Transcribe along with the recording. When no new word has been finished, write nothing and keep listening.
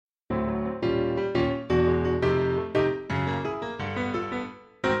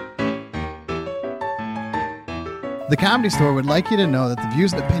The Comedy Store would like you to know that the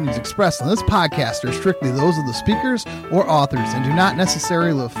views and opinions expressed on this podcast are strictly those of the speakers or authors and do not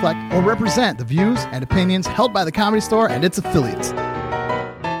necessarily reflect or represent the views and opinions held by the Comedy Store and its affiliates.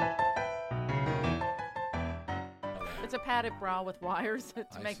 It's a padded bra with wires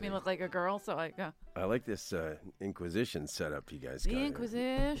to make me look like a girl, so I go. I like this Inquisition setup you guys got. The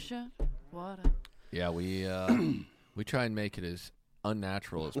Inquisition. What a... Yeah, we try and make it as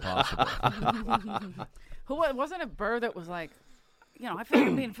unnatural as possible. Who wasn't a bird that was like, you know, I feel like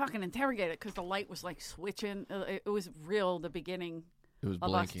I'm being fucking interrogated because the light was like switching. It was real. The beginning of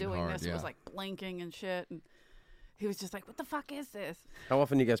us doing this, it was like blinking and shit, and he was just like, "What the fuck is this?" How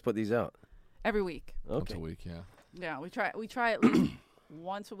often do you guys put these out? Every week. Okay. Once a week, yeah. Yeah, we try at least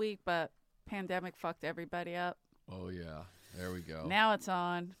once a week, but pandemic fucked everybody up. Oh yeah, there we go. Now it's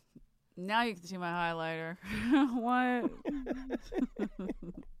on. Now you can see my highlighter. What?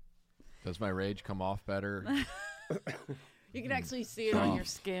 Does my rage come off better? You can actually see it on your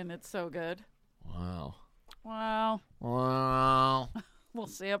skin. It's so good. Wow. Well, Wow. we'll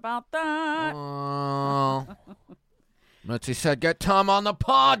see about that. Wow. Mitzi said, "Get Tom on the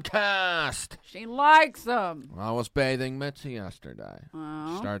podcast." She likes them. I was bathing Mitzi yesterday.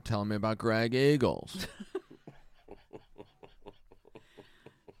 She started telling me about Greg Eagles.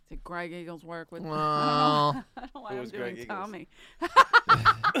 Did Greg Eagles work with? Well, I don't know why Who I'm was doing Greg Eagles? Tommy.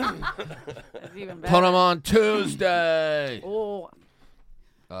 That's even better. put him on Tuesday. Oh,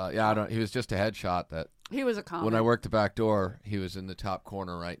 Yeah, he was just a headshot that he was a comic. when I worked the back door, he was in the top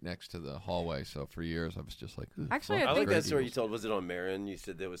corner right next to the hallway. So for years, I was just like, Actually, fuck I I like think that story you told. Was it on Marin? You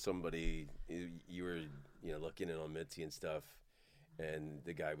said there was somebody you were looking in on Mitzi and stuff, and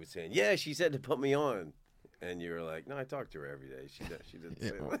the guy was saying, "Yeah, she said to put me on." And you were like, "No, I talk to her every day. She didn't say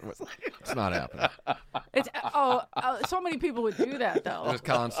that." it's not happening. it's so many people would do that It though. was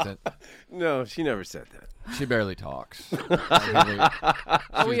constant. No, she never said that. She barely talks.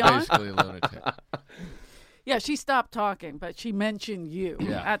 Are we She's on? basically a lunatic. Yeah, she stopped talking, but she mentioned you.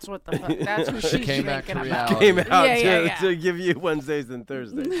 Yeah. That's what that's who she's Came back thinking to about. reality. Came out Yeah. to give you Wednesdays and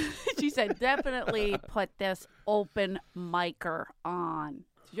Thursdays. She said, "Definitely put this open micer on."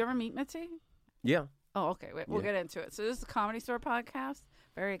 Did you ever meet Mitzi? Yeah. Oh, okay. Wait, we'll get into it. So this is the Comedy Store podcast.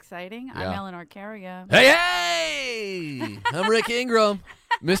 Very exciting. I'm Yeah. Eleanor Carrier. Hey! I'm Rick Ingram,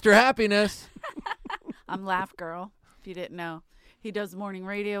 Mr. Happiness. I'm Laugh Girl, if you didn't know. He does morning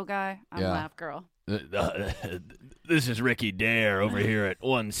radio guy. I'm Yeah. Laugh Girl. This is Ricky Dare over here at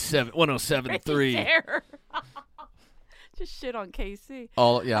 1073. Dare. Just shit on KC.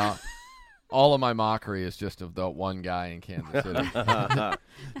 All of my mockery is just of the one guy in Kansas City.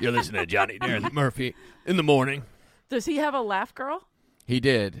 You're listening to Johnny Dare Murphy in the morning. Does he have a Laugh Girl? He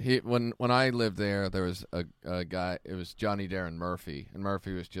did. When I lived there was a guy. It was Johnny Darren Murphy, and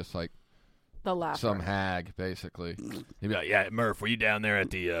Murphy was just like The Laugh some Girl. hag, basically. He'd be like, "Yeah, Murph, were you down there at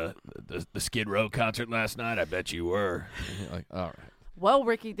the Skid Row concert last night? I bet you were." And you're like, all right. Well,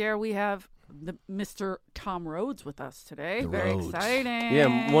 Ricky Dare, we have Mr. Tom Rhodes with us today. Very Rhodes. exciting.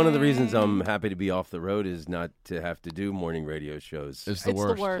 Yeah, one of the reasons I'm happy to be off the road is not to have to do morning radio shows. It's the It's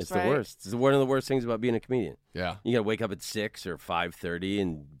worst. the worst, It's right? the worst. It's one of the worst things about being a comedian. Yeah. You gotta wake up at 6 or 5:30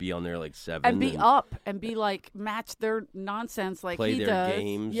 and be on there like 7 And be up and be like, match their nonsense like play he their does.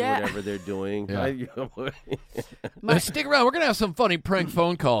 games Yeah. or whatever they're doing. Yeah. Stick around. We're gonna have some funny prank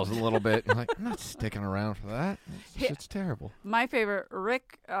phone calls in a little bit. I'm like, I'm not sticking around for that. It's terrible. My favorite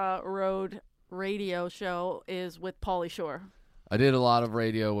Rick Road radio show is with Pauly Shore. I did a lot of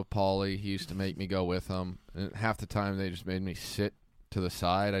radio with Pauly. He used to make me go with him. And half the time they just made me sit to the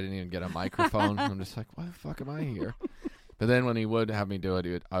side. I didn't even get a microphone. I'm just like, why the fuck am I here? But then when he would have me do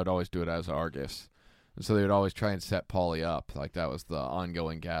it, I would always do it as Argus. And so they would always try and set Pauly up. Like that was the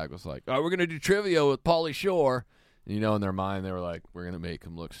ongoing gag. Was like, oh, we're going to do trivia with Pauly Shore. And in their mind, they were like, we're going to make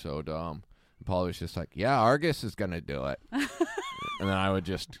him look so dumb. And Pauly was just like, yeah, Argus is going to do it. And then I would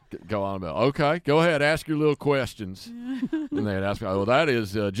just go on about, okay, go ahead, ask your little questions. And they'd ask me, oh, that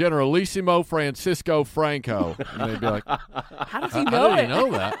is Generalissimo Francisco Franco. And they'd be like, How does he how know did it? you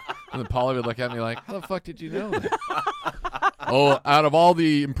know that? And then Pauly would look at me like, how the fuck did you know that? Oh, out of all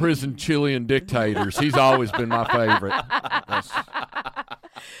the imprisoned Chilean dictators, he's always been my favorite.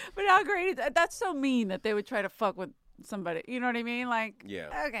 But how great is that's so mean that they would try to fuck with somebody. You know what I mean? Like,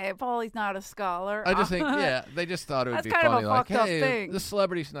 Yeah. okay, Paulie's not a scholar. I just think, they just thought it would That's be kind of a funny. Like, fucked up hey, thing. the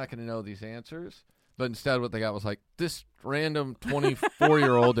celebrity's not going to know these answers. But instead what they got was like, this random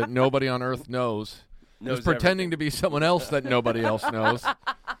 24-year-old that nobody on earth knows is pretending to be someone else that nobody else knows.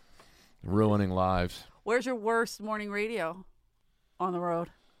 Ruining lives. Where's your worst morning radio on the road?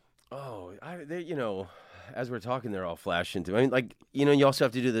 Oh, as we're talking, they're all flashing to. I mean, like, you also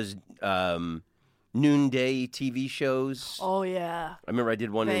have to do this noonday TV shows. Oh, yeah. I remember I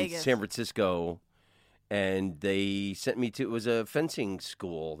did one Vegas. in San Francisco, and they sent me to, it was a fencing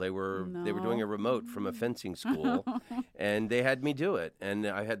school. They were doing a remote from a fencing school, and they had me do it. And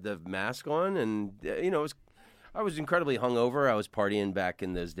I had the mask on, and, I was incredibly hungover. I was partying back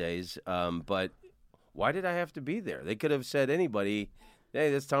in those days. But why did I have to be there? They could have said anybody,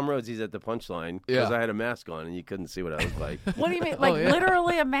 hey, that's Tom Rhodes. He's at the Punchline because I had a mask on and you couldn't see what I was like. What do you mean? Like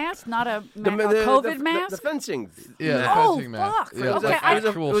literally a mask, not a COVID mask? The fencing. Fencing mask. Fuck. Yeah, Okay,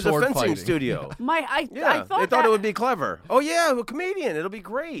 it was a fencing fighting. studio. I thought they thought it would be clever. Oh yeah, a comedian. It'll be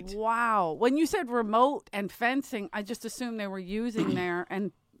great. Wow. When you said remote and fencing, I just assumed they were using there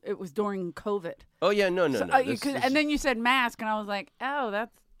and it was during COVID. Oh yeah, no. And then you said mask, and I was like, oh,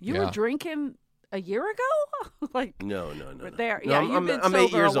 you were drinking a year ago? Like no. There, no, you've been I'm sober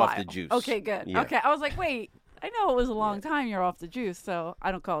 8 years a while. off the juice. Okay, good. Yeah. Okay, I was like, wait, I know it was a long time you're off the juice, so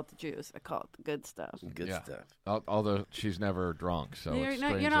I don't call it the juice. I call it the good stuff. Good stuff. Although she's never drunk, so You're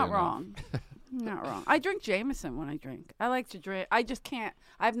not wrong. You're not wrong. I drink Jameson when I drink. I like to drink. I just can't.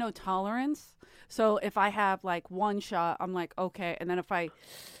 I have no tolerance. So if I have like one shot, I'm like, okay. And then if I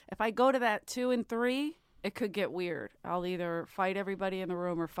go to that 2 and 3, it could get weird. I'll either fight everybody in the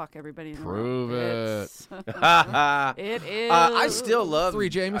room or fuck everybody in the room. Prove it. It is. I still love 3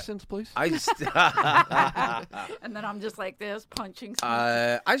 Jamesons, please. And then I'm just like this, punching.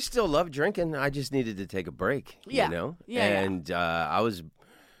 I still love drinking. I just needed to take a break. Yeah. You know? Yeah. And I was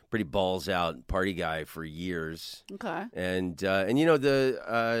pretty balls out party guy for years. Okay. And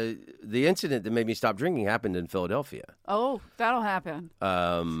the incident that made me stop drinking happened in Philadelphia. Oh, that'll happen.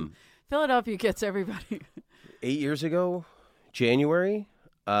 Philadelphia gets everybody. 8 years ago, January.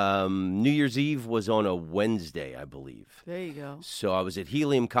 New Year's Eve was on a Wednesday, I believe. There you go. So I was at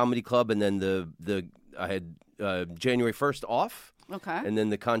Helium Comedy Club, and then I had January 1st off. Okay. And then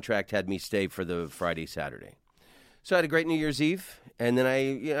the contract had me stay for the Friday, Saturday. So I had a great New Year's Eve, and then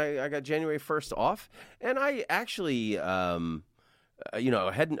I got January 1st off, and I actually I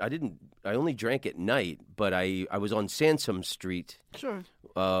only drank at night, but I was on Sansom Street. Sure.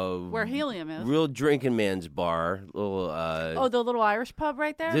 Where Helium is. Real drinking man's bar. Little. The little Irish pub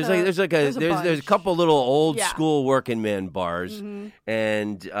right there. There's a couple little old school working man bars, mm-hmm.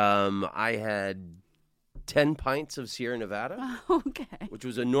 and I had 10 pints of Sierra Nevada. Okay. Which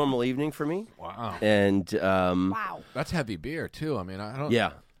was a normal evening for me. Wow. And wow. That's heavy beer too. I mean, I don't.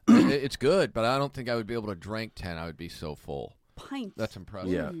 Yeah. It's good, but I don't think I would be able to drink 10. I would be so full. Pints. That's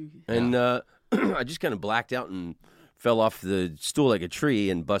impressive. Yeah. And I just kind of blacked out and fell off the stool like a tree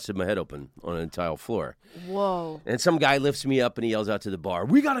and busted my head open on an tile floor. Whoa. And some guy lifts me up and he yells out to the bar,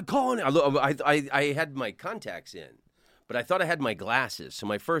 "We got to call in." I had my contacts in, but I thought I had my glasses. So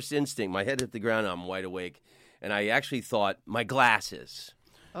my first instinct, my head hit the ground, I'm wide awake, and I actually thought, my glasses.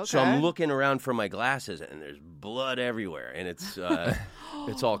 Okay. So I'm looking around for my glasses, and there's blood everywhere, and it's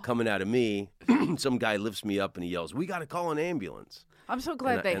all coming out of me. Some guy lifts me up and he yells, "We got to call an ambulance." I'm so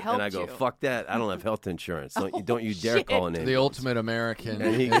glad they helped you. And I go, "Fuck that! I don't have health insurance. Don't you dare call an ambulance." The ultimate American.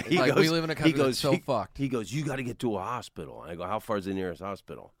 And he goes, we live in a country that's so fucked. fucked. He goes, "You got to get to a hospital." I go, "How far is the nearest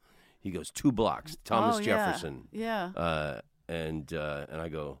hospital?" He goes, 2 blocks. Thomas Jefferson. Yeah. And I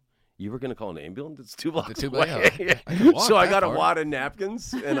go, "You were going to call an ambulance? It's 2 blocks The 2 away." blocks. So I got a wad of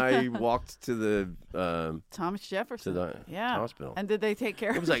napkins and I walked to the Thomas Jefferson. to the hospital. And did they take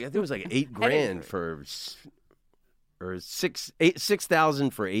care of it? It was like $8,000 for, or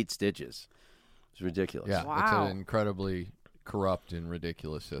 $6,000 for 8 stitches. It's ridiculous. Yeah, wow. It's an incredibly corrupt and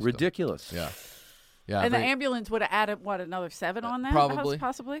ridiculous system. Ridiculous. Yeah. Yeah. And the ambulance would have added another 7 on that? Probably.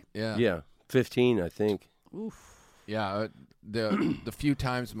 Possibly. Yeah. Yeah, 15, I think. Oof. Yeah, the few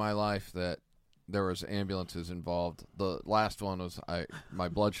times in my life that there was ambulances involved, the last one was my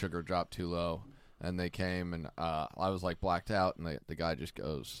blood sugar dropped too low, and they came, and I was like blacked out, and the guy just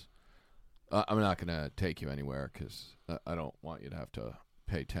goes, "I'm not gonna take you anywhere because I don't want you to have to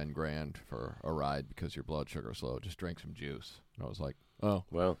pay $10,000 for a ride because your blood sugar's low. Just drink some juice." And I was like, "Oh,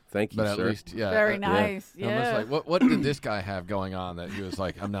 well, thank you, but sir." At least, yeah, very nice. Yeah. I was like, what did this guy have going on that he was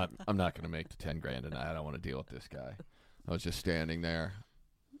like, I'm not going to make the $10,000 tonight. I don't want to deal with this guy. I was just standing there,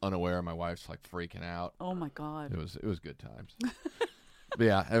 unaware. My wife's like freaking out. Oh my God. It was good times. But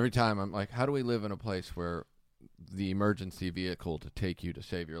yeah, every time I'm like, how do we live in a place where the emergency vehicle to take you to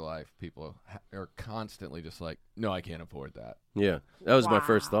save your life, people are constantly just like, "No, I can't afford that." Yeah, that was my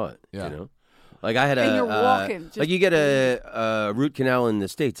first thought. Yeah. You know? Like I had and you're walking. Like you get a root canal in the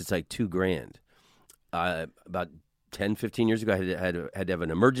States, it's like $2,000. About 10, 15 years ago, I had to have an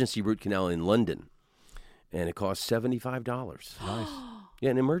emergency root canal in London, and it cost $75. Nice.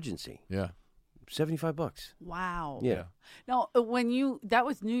 Yeah, an emergency. Yeah. $75. Wow. Yeah. No, that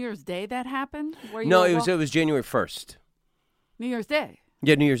was New Year's Day that happened? No, it was January 1st. New Year's Day.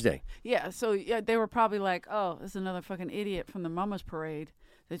 Yeah, New Year's Day. Yeah, so they were probably like, oh, this is another fucking idiot from the Mama's Parade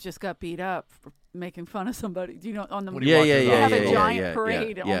that just got beat up for making fun of somebody. Do you know, on the They have a giant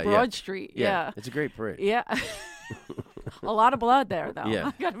parade on Broad Street. Yeah. It's a great parade. Yeah. A lot of blood there, though. Yeah.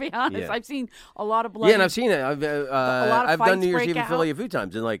 I got to be honest. Yeah. I've seen a lot of blood. Yeah, and I've seen it. I've done New Year's Eve in Philly a few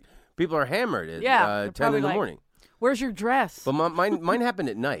times, and like people are hammered at 10 in the morning. Where's your dress? But mine happened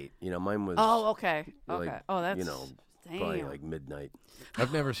at night. Mine was. Oh, okay. Okay. Like, that's probably like midnight.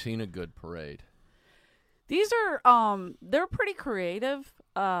 I've never seen a good parade. These are they're pretty creative.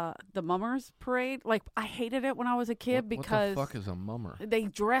 The Mummers Parade. Like, I hated it when I was a kid because what the fuck is a mummer? They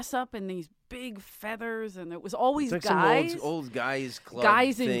dress up in these big feathers, and it was always like guys, some old guys club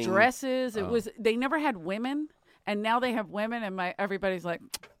guys thing. In dresses. It was they never had women, and now they have women, and everybody's like,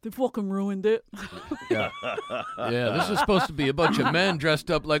 they fucking ruined it. Yeah, this is supposed to be a bunch of men dressed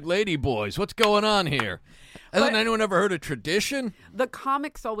up like lady boys. What's going on here? Hasn't anyone ever heard of tradition? The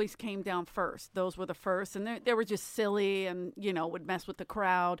comics always came down first. Those were the first, and they were just silly and, would mess with the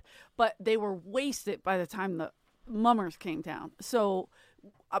crowd. But they were wasted by the time the Mummers came down. So,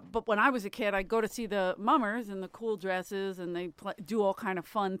 but when I was a kid, I'd go to see the Mummers in the cool dresses, and they do all kind of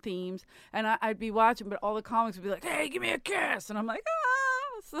fun themes. And I'd be watching, but all the comics would be like, hey, give me a kiss. And I'm like, ah.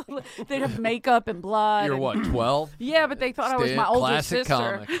 So they'd have makeup and blood. You're what, 12? Yeah, but they thought I was my older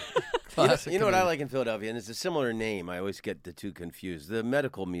sister. Comic. You know what I like in Philadelphia, and it's a similar name. I always get the two confused. The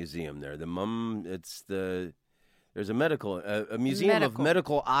medical museum there, there's a museum of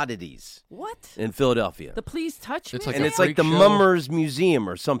medical oddities. What? In Philadelphia. The Please Touch Museum? And it's like the Mummers Museum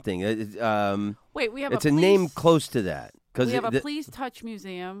or something. Wait, we have it's a name close to that. We have a Please Touch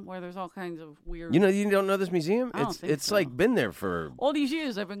Museum where there's all kinds of weird. You don't know this museum? I don't think it's so. like been there for all these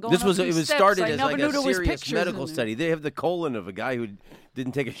years. I've been going. It was started as like a serious serious medical study. They have the colon of a guy who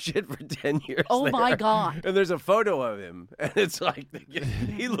didn't take a shit for 10 years. Oh there. my God! And there's a photo of him, and it's like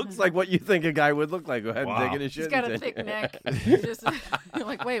he looks like what you think a guy would look like who hadn't taken a shit. He's got a thick neck. You're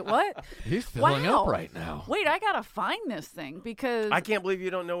like, wait, what? He's filling up right now. Wait, I gotta find this thing because I can't believe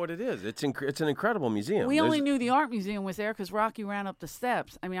you don't know what it is. It's an incredible museum. We only knew the art museum was there because Rocky ran up the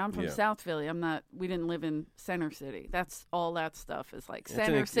steps. I mean, I'm from South Philly. We didn't live in Center City. That's all that stuff is like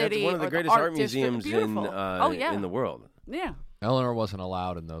Center City. That's one of the greatest art museums in the world. Yeah. Eleanor wasn't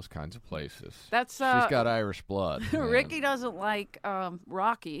allowed in those kinds of places. She's got Irish blood. Ricky doesn't like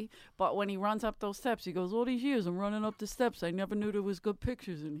Rocky, but when he runs up those steps, he goes, all these years I'm running up the steps. I never knew there was good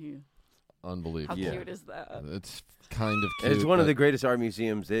pictures in here. Unbelievable. How cute is that? It's kind of cute. It's one of the greatest art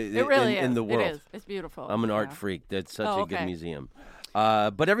museums in the world. It is. It's beautiful. I'm an art freak. That's such a good museum.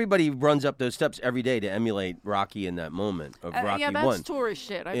 But everybody runs up those steps every day to emulate Rocky in that moment of Rocky 1. Yeah, that's tourist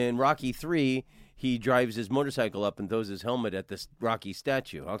shit. In Rocky 3, he drives his motorcycle up and throws his helmet at this Rocky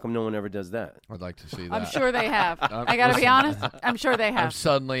statue. How come no one ever does that? I'd like to see that. I'm sure they have. I got to be honest. I'm sure they have. I'm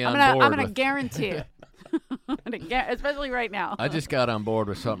suddenly on board. I'm going to guarantee it. Especially right now. I just got on board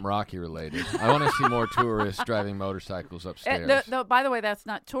with something Rocky related. I want to see more tourists driving motorcycles upstairs. By the way, that's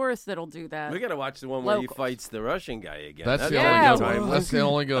not tourists that'll do that. We got to watch the one where he fights the Russian guy again. That's the only good one. That's the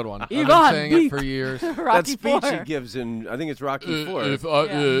only good one. I've been saying it for years. That speech he gives in, I think it's Rocky 4. If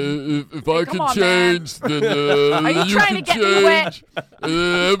I can change, then you can change.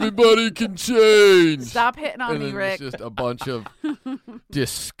 Everybody can change. Stop hitting on me, Rick. It's just a bunch of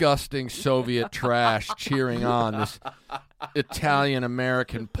disgusting Soviet trash cheering on this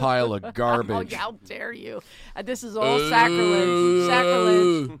Italian-American pile of garbage. Oh, how dare you? This is all sacrilege.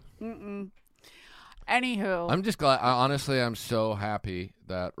 Sacrilege. Mm-mm. Anywho. I'm just glad. Honestly, I'm so happy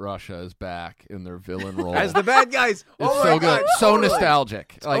that Russia is back in their villain role. As the bad guys. It's so good. So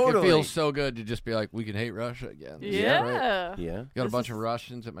nostalgic. Like, it feels so good to just be like, we can hate Russia again. Yeah. Right? Yeah. Got a bunch of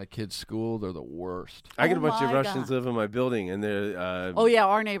Russians at my kid's school. They're the worst. I got a bunch of Russians live in my building, and they're...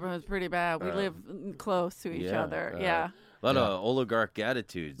 our neighborhood's pretty bad. We live close to each other. A lot of oligarch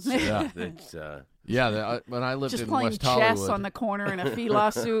attitudes. When I lived just in playing West Hollywood. chess on the corner in a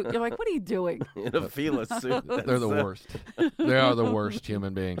fila suit. You're like, what are you doing? In a fila suit. They're the worst. They are the worst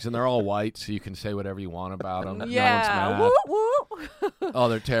human beings. And they're all white, so you can say whatever you want about them. Yeah. No one's mad. Oh,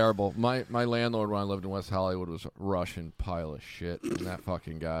 they're terrible. My landlord when I lived in West Hollywood was a Russian pile of shit. And that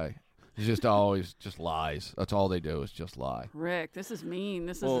fucking guy. He's just always just lies. That's all they do is just lie. Rick, this is mean.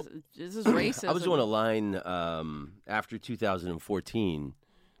 This is racist. I was doing a line after 2014.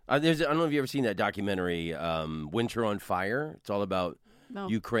 I don't know if you've ever seen that documentary, Winter on Fire. It's all about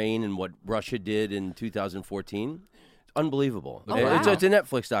Ukraine and what Russia did in 2014. unbelievable. Oh, wow. It's a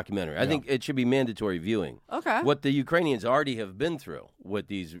Netflix documentary. I think it should be mandatory viewing. Okay. What the Ukrainians already have been through with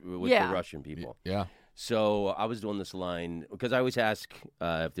the Russian people. Yeah. So I was doing this line because I always ask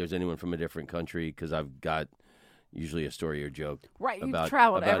if there's anyone from a different country because I've got usually a story or joke. Right, you've about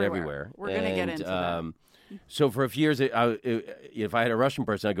traveled everywhere. We're going to get into that. So for a few years, if I had a Russian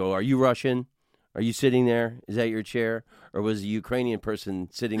person, I'd go, "Are you Russian? Are you sitting there? Is that your chair?" Or was a Ukrainian person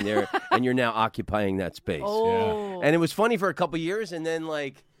sitting there and you're now occupying that space? Oh. And it was funny for a couple of years, and then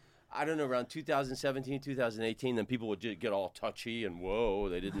I don't know, around 2017, 2018, then people would just get all touchy and whoa,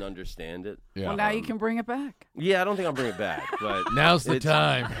 they didn't understand it. Yeah. Well, now you can bring it back. Yeah, I don't think I'll bring it back, but Now's the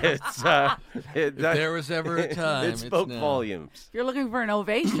time. It's If there was ever a time, it spoke it's now. volumes. You're looking for an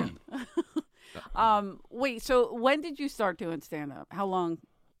ovation. Wait, so when did you start doing stand-up? How long?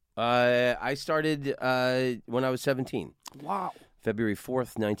 I started when I was 17. Wow. February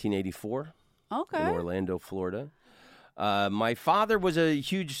 4th, 1984. Okay. In Orlando, Florida. My father was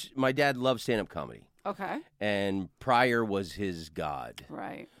my dad loved stand-up comedy. Okay. And Pryor was his god.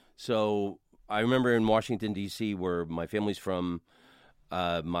 Right. So I remember in Washington, D.C., where my family's from,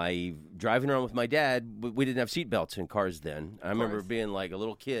 my driving around with my dad, we didn't have seatbelts in cars then. I remember being like a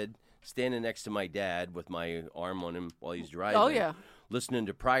little kid, standing next to my dad with my arm on him while he's driving. Oh, yeah. Listening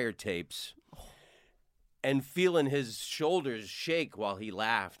to Pryor tapes and feeling his shoulders shake while he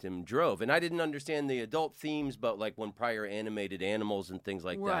laughed and drove. And I didn't understand the adult themes, but like when Pryor animated animals and things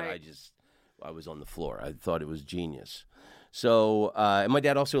like that, I was on the floor. I thought it was genius. So, and my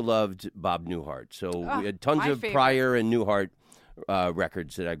dad also loved Bob Newhart. So we had tons of Pryor and Newhart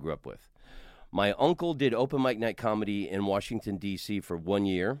records that I grew up with. My uncle did open mic night comedy in Washington, D.C. for 1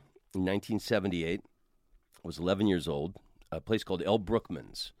 year in 1978. I was 11 years old. A place called El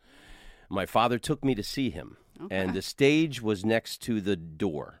Brookman's. My father took me to see him, and the stage was next to the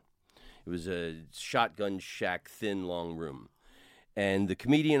door. It was a shotgun shack, thin, long room. And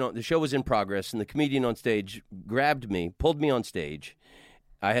the show was in progress, and the comedian on stage grabbed me, pulled me on stage.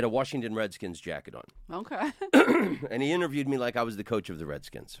 I had a Washington Redskins jacket on. Okay. And he interviewed me like I was the coach of the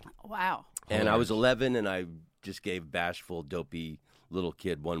Redskins. Wow. And I was 11, and I just gave bashful, dopey little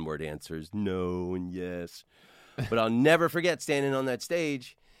kid one-word answers, no and yes. But I'll never forget standing on that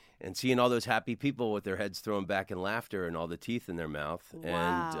stage and seeing all those happy people with their heads thrown back in laughter and all the teeth in their mouth.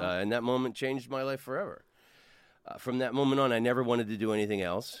 Wow. And that moment changed my life forever. From that moment on, I never wanted to do anything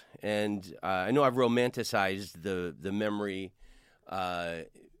else. And I know I've romanticized the memory, but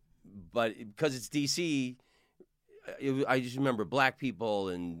because it's D.C., I just remember black people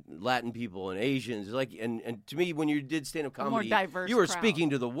and Latin people and Asians. And to me, when you did stand-up comedy, more diverse you were crowd. speaking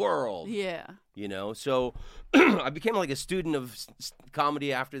to the world. Yeah. You know, so I became like a student of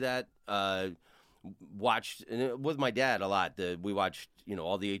comedy after that. Watched with my dad a lot. We watched,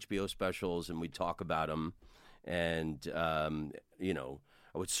 all the HBO specials, and we'd talk about them. And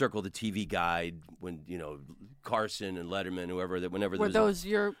I would circle the TV guide when Carson and Letterman, whenever Were those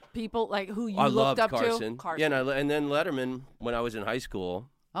your people, like who you I looked loved up Carson. to? Carson. Yeah, and then Letterman when I was in high school.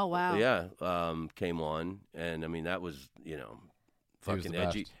 Oh wow. Yeah, came on, and I mean that was fucking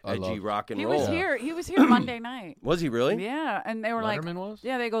edgy rock and He roll. He was here Monday night. Was he really? Yeah, and they were Letterman was?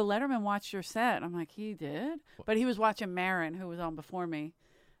 Yeah, they go, Letterman watched your set. I'm like, he did? But he was watching Marin, who was on before me.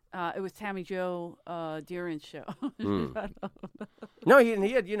 It was Tammy Jo Deeran's show. No, he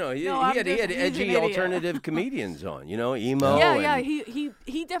had edgy alternative comedians on, emo. Yeah,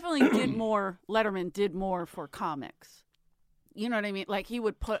 he definitely did more. Letterman did more for comics. You know what I mean? Like he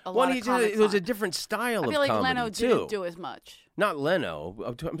would put a lot of comics it was on. a different style of comedy. I feel like Leno too. didn't do as much. Not Leno.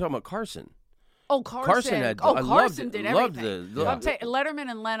 I'm talking about Carson. Oh, Carson. Carson did everything. I'm saying Letterman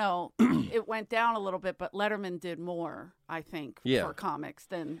and Leno, it went down a little bit, but Letterman did more, I think, for comics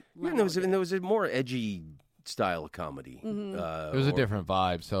than Leno did. And there was a more edgy style of comedy. Mm-hmm. It was a different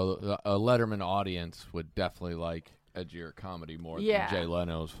vibe. So a Letterman audience would definitely like edgier comedy more than Jay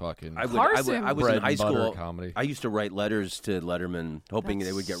Leno's fucking. I was in high school. Comedy. I used to write letters to Letterman, hoping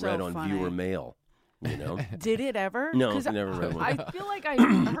they would get read on viewer mail. Did it ever? No, never read one. I feel like I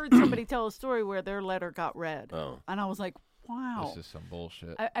heard somebody tell a story where their letter got read, and I was like, "Wow, this is some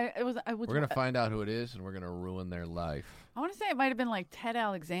bullshit." We're gonna find out who it is, and we're gonna ruin their life. I want to say it might have been like Ted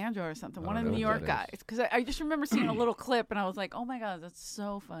Alexandra or something, one of the New York guys, because I just remember seeing a little clip, and I was like, "Oh my god, that's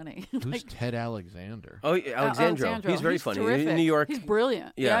so funny." Who's Ted Alexander? Oh, Alexandro. He's very funny. Terrific. In New York, he's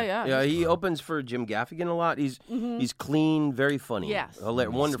brilliant. Yeah. He opens for Jim Gaffigan a lot. He's clean, very funny. Yes,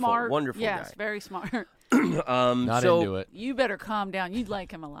 wonderful, smart, wonderful yes, guy. very smart. Not into it. You better calm down. You'd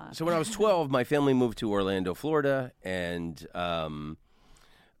like him a lot. So when I was 12, my family moved to Orlando, Florida, and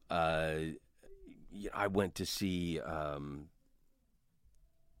I went to see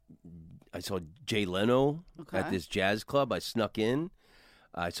saw Jay Leno at this jazz club. I snuck in.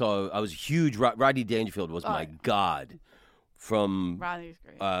 I was huge. Rodney Dangerfield was my god. From Rodney's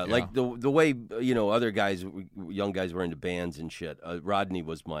great. Like the way other guys, young guys were into bands and shit. Rodney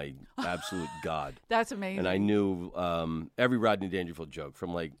was my absolute god. That's amazing. And I knew every Rodney Dangerfield joke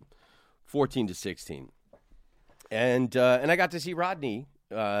from like 14 to 16. And I got to see Rodney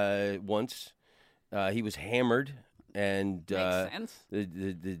once. He was hammered, and Makes sense.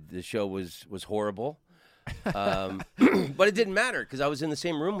 The show was horrible. But it didn't matter because I was in the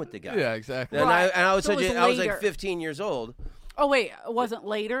same room with the guy. Yeah, exactly. And I was I was like 15 years old. Oh wait, it wasn't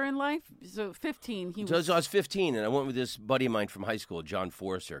later in life. So 15, So I was 15, and I went with this buddy of mine from high school, John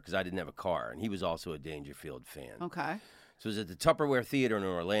Forster, because I didn't have a car, and he was also a Dangerfield fan. Okay. So it was at the Tupperware Theater in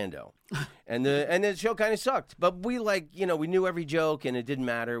Orlando, and the show kind of sucked. But we we knew every joke, and it didn't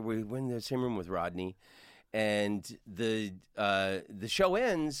matter. We were in the same room with Rodney, and the show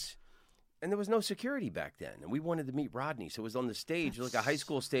ends, and there was no security back then, and we wanted to meet Rodney. So it was on the stage, like a high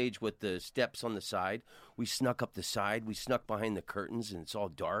school stage with the steps on the side. We snuck up the side. We snuck behind the curtains, and it's all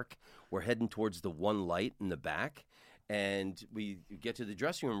dark. We're heading towards the one light in the back, and we get to the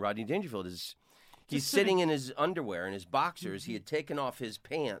dressing room. Rodney Dangerfield He's sitting in his underwear and his boxers. He had taken off his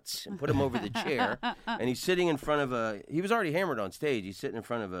pants and put them over the chair, and he's sitting in front of he was already hammered on stage. He's sitting in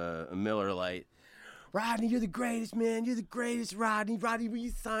front of a Miller Lite. Rodney, you're the greatest, man. You're the greatest, Rodney. Rodney, will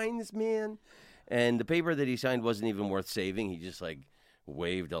you sign this, man? And the paper that he signed wasn't even worth saving. He just,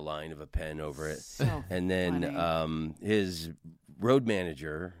 waved a line of a pen over it. So and then his road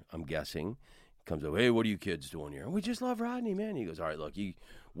manager, I'm guessing, comes up, hey, what are you kids doing here? We just love Rodney, man. He goes, all right, look, you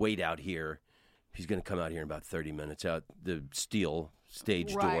wait out here. He's going to come out here in about 30 minutes out the steel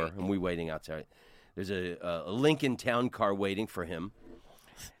stage door, and we're waiting outside. There's a Lincoln Town car waiting for him.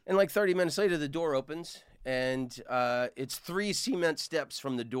 And 30 minutes later, the door opens, and it's 3 cement steps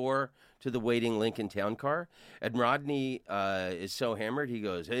from the door to the waiting Lincoln Town car. And Rodney is so hammered, he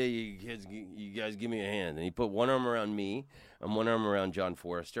goes, hey, you kids, you guys give me a hand. And he put one arm around me and one arm around John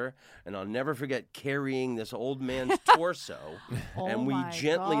Forrester. And I'll never forget carrying this old man's torso. And we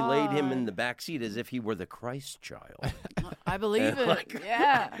gently laid him in the back seat as if he were the Christ child. I believe it.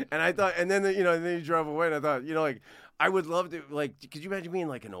 Yeah. And I thought, and then, then he drove away, and I thought, I would love to, could you imagine being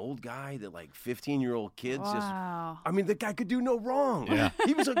an old guy that 15-year-old kids the guy could do no wrong. Yeah.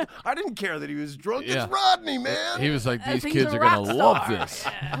 He was I didn't care that he was drunk. Yeah. It's Rodney, man. He was like, these kids are going to love this.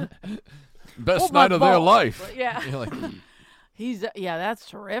 Yeah. Best night of their life. Yeah. That's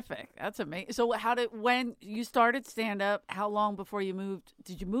terrific. That's amazing. So when you started stand-up, how long before you moved?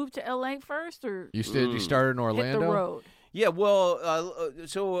 Did you move to L.A. first? Or you started in Orlando? Hit the road. Yeah, well,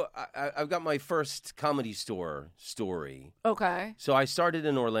 so I've got my first Comedy Store story. Okay. So I started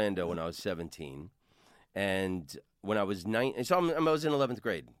in Orlando when I was 17, and when I was 9, so I was in 11th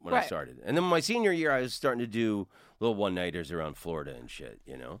grade when I started. And then my senior year, I was starting to do little one-nighters around Florida and shit,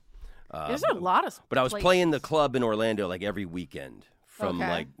 There's a lot of But I was playing the club in Orlando every weekend from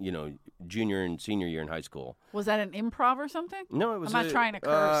junior and senior year in high school. Was that an improv or something? No, it was. I'm not trying to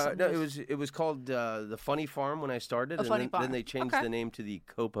curse. No, it was called the Funny Farm when I started, then they changed the name to the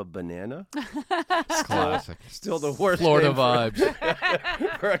Copa Banana. It's classic. Still the worst. Florida name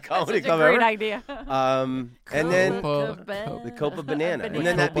vibes for a comedy club. Great idea. And then the Copa Banana, and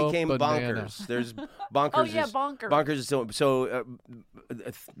then that became Bonkers. There's Bonkers. Oh yeah, Bonkers. Bonkers is so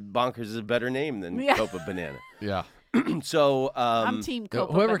Bonkers is a better name than Copa Banana. Yeah. So I'm team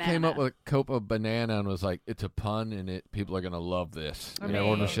Copa whoever Banana. came up with Copa Banana and was like, it's a pun and people are gonna love this. And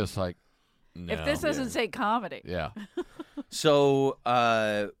everyone was just like, no. If this doesn't say comedy. Yeah. So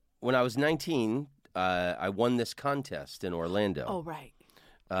when I was 19, I won this contest in Orlando. Oh right.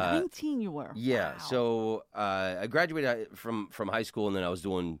 19 you were. Yeah. Wow. So I graduated from high school, and then I was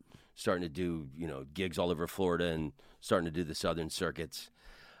starting to do gigs all over Florida and starting to do the Southern circuits.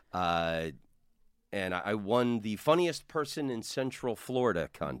 And I won the funniest person in Central Florida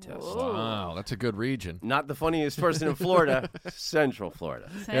contest. Whoa. Wow, that's a good region. Not the funniest person in Florida, Central Florida.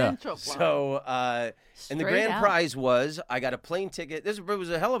 Central Florida. So, and the grand prize was I got a plane ticket. It was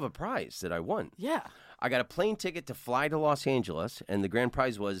a hell of a prize that I won. Yeah. I got a plane ticket to fly to Los Angeles, and the grand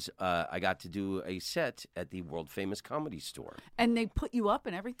prize was I got to do a set at the world-famous Comedy Store. And they put you up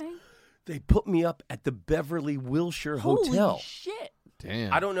and everything? They put me up at the Beverly Wilshire Hotel. Holy shit.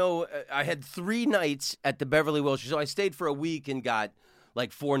 Damn. I don't know. I had 3 nights at the Beverly Wilshire. So I stayed for a week and got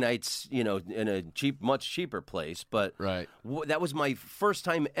 4 nights, in a much cheaper place. But that was my first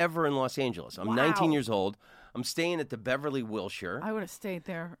time ever in Los Angeles. I'm 19 years old. I'm staying at the Beverly Wilshire. I would have stayed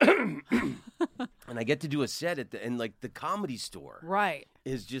there. And I get to do a set at the Comedy Store. Right.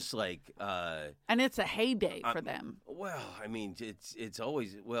 Is just and it's a heyday for them. Well, I mean, it's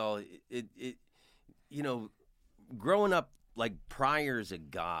always it growing up like Pryor's a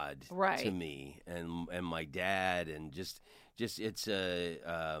god to me, and my dad, and just it's it's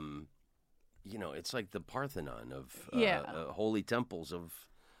like the Parthenon of holy temples of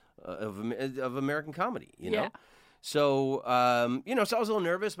American comedy, you know. So so I was a little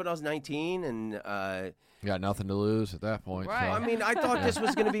nervous, but I was 19 and you got nothing to lose at that point. Right. So. I mean, I thought this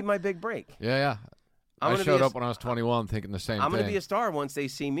was going to be my big break. Yeah. I showed up when I was 21 thinking the same thing. I'm going to be a star once they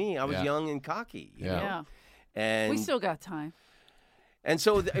see me. I was young and cocky. You know? And we still got time. And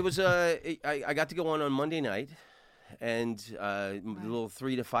so it was. I got to go on Monday night, and a little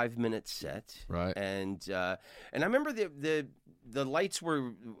 3 to 5 minute set. Right. And I remember the lights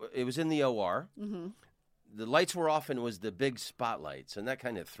were. It was in the OR. Mm-hmm. The lights were off, and it was the big spotlights, and that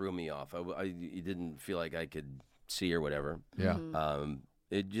kind of threw me off. I didn't feel like I could see or whatever. Yeah.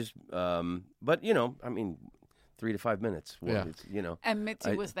 It just. But I mean, 3 to 5 minutes. Well, And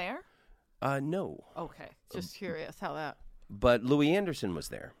Mitzi was there? No. Okay. Just curious how that. But Louis Anderson was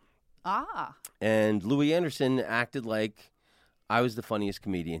there. Ah. And Louis Anderson acted like I was the funniest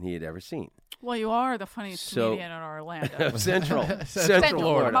comedian he had ever seen. Well, you are the funniest comedian in Orlando. Central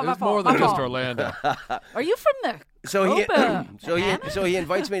Florida. It's more than just Orlando. Are you from the So he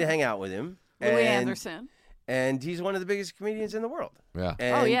invites me to hang out with him. Louis Anderson. And he's one of the biggest comedians in the world. Yeah.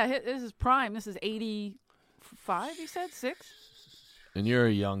 And this is prime. This is 85, you said? 6? And you're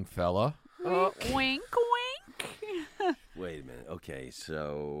a young fella. Wink, wink. Wait a minute. Okay,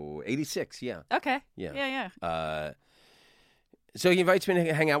 so 86, yeah. Okay. Yeah. So he invites me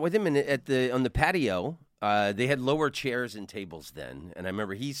to hang out with him, and on the patio, they had lower chairs and tables then. And I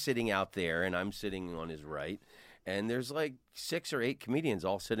remember he's sitting out there, and I'm sitting on his right. And there's like 6 or 8 comedians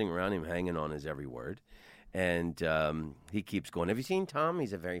all sitting around him, hanging on his every word. And he keeps going, have you seen Tom?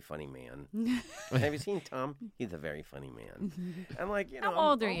 He's a very funny man. Have you seen Tom? He's a very funny man. I'm like, how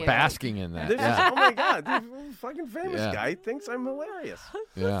old are you? Basking in that. Oh, my God. This fucking famous guy thinks I'm hilarious.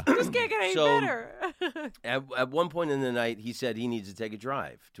 Yeah. This can't get any better. At one point in the night, he said he needs to take a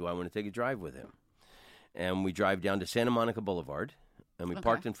drive. Do I want to take a drive with him? And we drive down to Santa Monica Boulevard, and we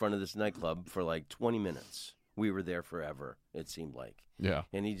parked in front of this nightclub for like 20 minutes. We were there forever, it seemed like. Yeah.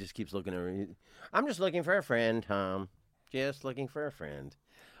 And he just keeps looking at me. I'm just looking for a friend, Tom. Just looking for a friend.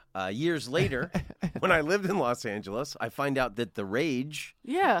 Years later, when I lived in Los Angeles, I find out that The Rage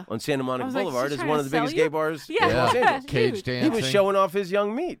on Santa Monica Boulevard is one of the biggest gay bars in Los Angeles. Cage dancing. He was showing off his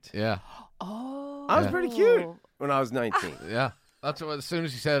young meat. Yeah. Oh. I was pretty cute when I was 19. Yeah. That's what, as soon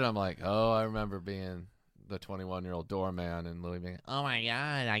as he said it, I'm like, oh, I remember being the 21-year-old doorman and Louis being, oh my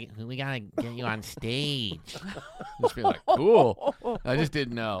God, we gotta get you on stage. Just being like, cool. I just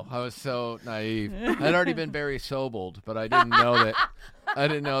didn't know. I was so naive. I'd already been very sobered, but I didn't know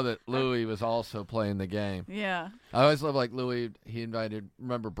that Louis was also playing the game. Yeah. I always loved like Louis. He invited.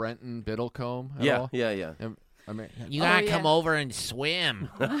 Remember Brenton Biddlecomb? Yeah. And, I mean, you gotta come over and swim.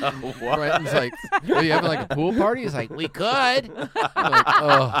 Brenton's like, are you having like a pool party? He's like, we could. Like,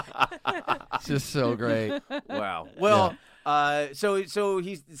 oh, it's just so great. Wow. Well, so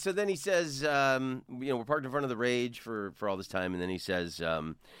then he says, we're parked in front of the Rage for all this time, and then he says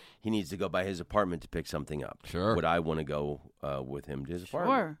he needs to go by his apartment to pick something up. Sure. Would I want to go with him to his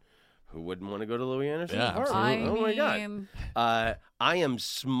apartment? Sure. Who wouldn't want to go to Louis Anderson's apartment? Oh my God. I am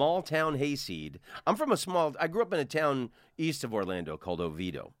small town hayseed. I grew up in a town east of Orlando called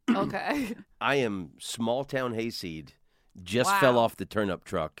Oviedo. Okay. I am small town hayseed. Just fell off the turnip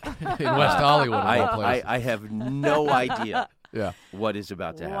truck In West Hollywood, of all places. I have no idea Yeah. what is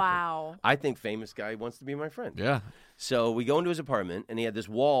about to happen. Wow. I think famous guy wants to be my friend. Yeah. So we go into his apartment, and he had this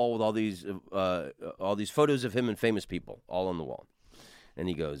wall with all these photos of him and famous people all on the wall. And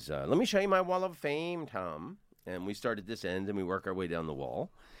he goes, let me show you my wall of fame, Tom. And we start at this end, and we work our way down the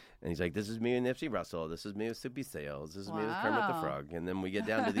wall. And he's like, this is me and Nipsey Russell. This is me with Soupy Sales. This is me with Kermit the Frog. And then we get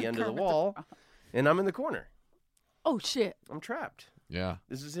down to the end of the wall, and I'm in the corner. Oh, shit. I'm trapped. Yeah.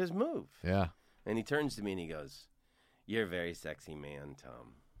 This is his move. Yeah. And he turns to me, and he goes, you're a very sexy man,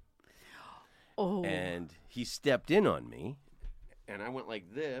 Tom. Oh. And he stepped in on me, and I went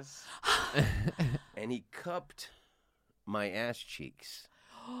like this, and he cupped my ass cheeks.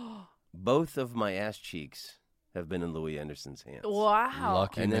 Both of my ass cheeks have been in Louis Anderson's hands. Wow.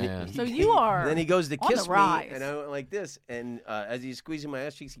 Lucky And then man. So you are. And then he goes to kiss me, rise. and I went like this. And as he's squeezing my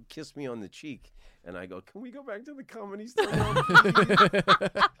ass cheeks, he kissed me on the cheek. And I go, can we go back to the Comedy Store?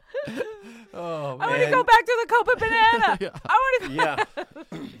 Oh, I want to go back to the Copa Banana. Yeah. I want to. Yeah.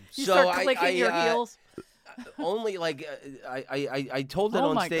 You start clicking your heels. Only like I told that Oh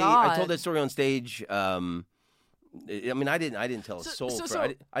on my stage. God. I told that story on stage I mean, I didn't tell a soul. I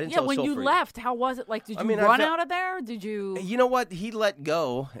didn't yeah, tell a when soul you for left, how was it? Like, did you run out of there? Did you? You know what? He let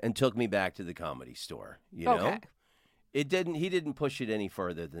go and took me back to the Comedy Store. You know, it didn't. He didn't push it any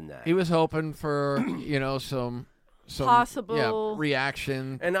further than that. He was hoping for some possible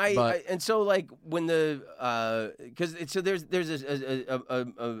reaction, and and so like when the because so there's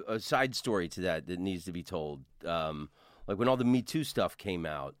a side story to that needs to be told. Like when all the Me Too stuff came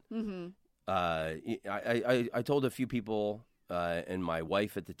out. Mm-hmm. I told a few people and my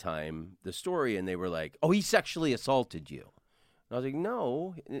wife at the time the story, and they were like, "Oh, he sexually assaulted you." And I was like,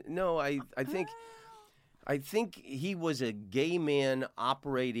 "No, I think he was a gay man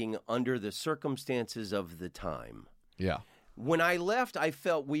operating under the circumstances of the time." Yeah. When I left, I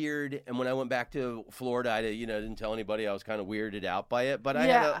felt weird, and when I went back to Florida, I didn't tell anybody. I was kind of weirded out by it, but I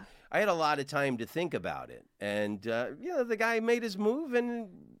had a lot of time to think about it, and the guy made his move and.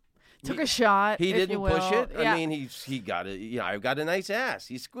 Took a shot. He didn't push it. Yeah. I mean, he got it. I've got a nice ass.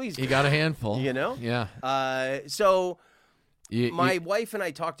 He squeezed it. He got a handful. Yeah. So my wife and I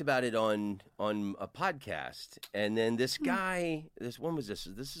talked about it on a podcast, and then this guy. When was this?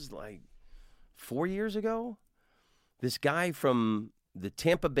 This is like 4 years ago. This guy from the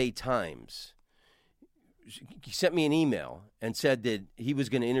Tampa Bay Times. He sent me an email and said that he was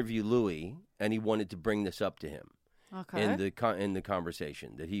going to interview Louis, and he wanted to bring this up to him. Okay. In the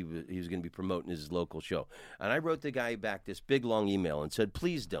conversation that he was going to be promoting his local show, and I wrote the guy back this big long email and said,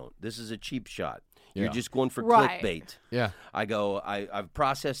 "Please don't. This is a cheap shot. You're just going for clickbait." Yeah. I go. I've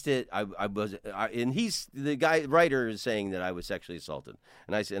processed it. And he's the guy. Writer is saying that I was sexually assaulted,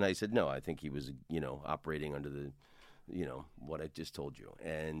 and I said no. I think he was operating under the what I just told you,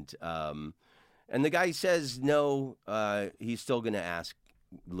 and the guy says no. He's still going to ask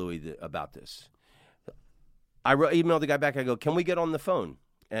Louis about this. I emailed the guy back. I go, "Can we get on the phone?"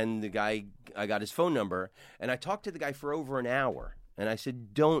 And the guy, I got his phone number, and I talked to the guy for over an hour. And I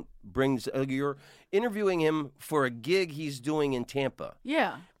said, "Don't bring. You're interviewing him for a gig he's doing in Tampa."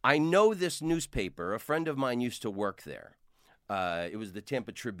 Yeah. I know this newspaper. A friend of mine used to work there. It was the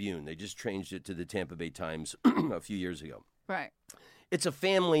Tampa Tribune. They just changed it to the Tampa Bay Times a few years ago. Right. It's a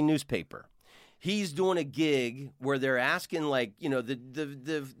family newspaper. He's doing a gig where they're asking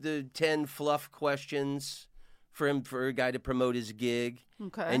the 10 fluff questions for a guy to promote his gig.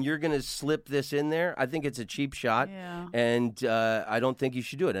 Okay. And you're going to slip this in there? I think it's a cheap shot. Yeah. And I don't think you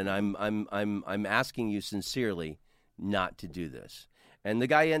should do it. And I'm asking you sincerely not to do this. And the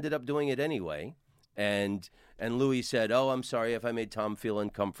guy ended up doing it anyway. And Louis said, "Oh, I'm sorry if I made Tom feel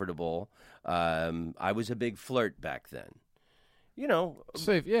uncomfortable. I was a big flirt back then."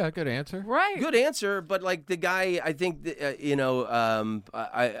 Safe. Yeah, good answer. Right. Good answer, but like the guy, I think, I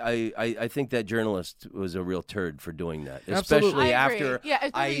think that journalist was a real turd for doing that, especially after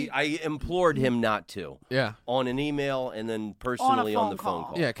I implored him not to. Yeah. On an email and then personally on the phone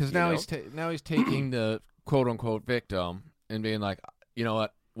call. Yeah, because now he's taking the quote unquote victim and being like, you know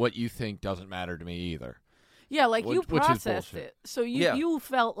what you think doesn't matter to me either. Yeah, like you processed it, so you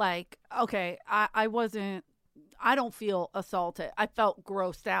felt like, okay, I don't feel assaulted. I felt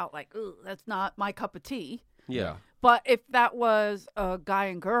grossed out, like, ooh, that's not my cup of tea. Yeah. But if that was a guy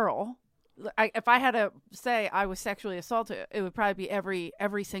and girl, if I had to say I was sexually assaulted, it would probably be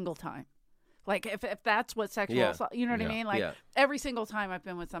every single time. Like, if that's what sexual assault, you know what I mean? Like, every single time I've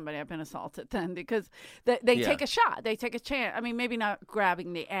been with somebody, I've been assaulted then, because they take a shot. They take a chance. I mean, maybe not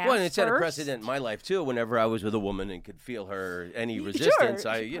grabbing the ass. Well, and it set a precedent in my life, too. Whenever I was with a woman and could feel any resistance,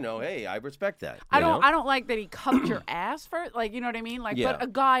 hey, I respect that. I don't like that he cupped your ass first. Like, you know what I mean? Like, but a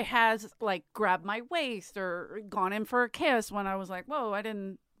guy has, like, grabbed my waist or gone in for a kiss when I was like, whoa,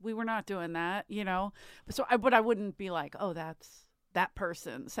 we were not doing that, but I wouldn't be like, oh, that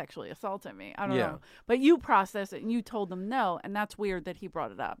person sexually assaulted me. I don't know. But you processed it and you told them no, and that's weird that he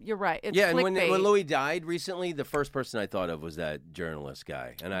brought it up. You're right. It's and when clickbait. Louis died recently, the first person I thought of was that journalist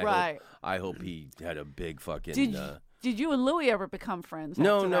guy. And I hope he had a big fucking... Did you and Louis ever become friends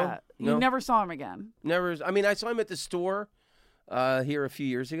No. that? You never saw him again? Never. I mean, I saw him at the store here a few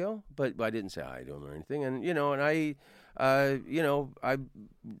years ago, but I didn't say hi to him or anything. And, you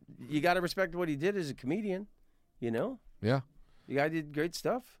got to respect what he did as a comedian, Yeah. The guy did great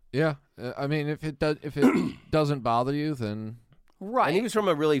stuff. Yeah, I mean, if it doesn't bother you, then right. And he was from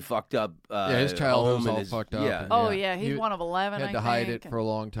a really fucked up. His childhood was all fucked up. Yeah. Oh yeah, he's one of 11. Had to hide it for a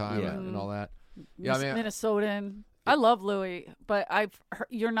long time and all that. Yeah, Minnesotan. I love Louis, but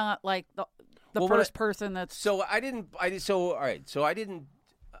you're not like the first person that's. So I didn't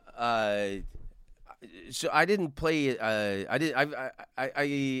play. I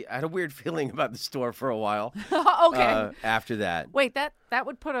had a weird feeling about the store for a while. Okay. After that. Wait, that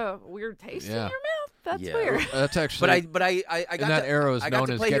would put a weird taste in your mouth? That's weird. That's actually. But I got that era is I got known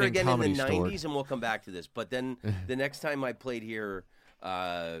to as play here getting again in the comedy 90s, and we'll come back to this. But then the next time I played here,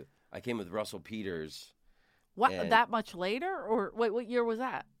 I came with Russell Peters. What? That much later, or wait, what year was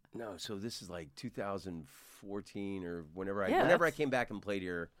that? No, so this is like 2014 or whenever I came back and played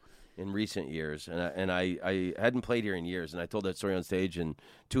here in recent years, and I hadn't played here in years, and I told that story on stage, and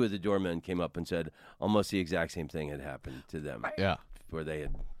two of the doormen came up and said almost the exact same thing had happened to them. Yeah, where they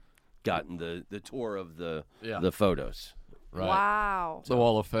had gotten the tour of the photos. Right. Wow. The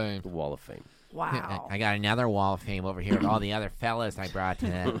Wall of Fame. The Wall of Fame. Wow. I got another Wall of Fame over here with all the other fellas I brought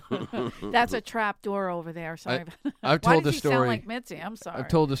today. That's a trap door over there. Sorry. I've Why told does the he story. sound like Mitzi? I'm sorry. I've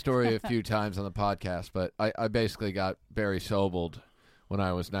told the story a few times on the podcast, but I basically got Barry Sobeled when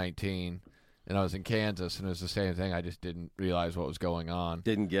I was 19, and I was in Kansas, and it was the same thing. I just didn't realize what was going on.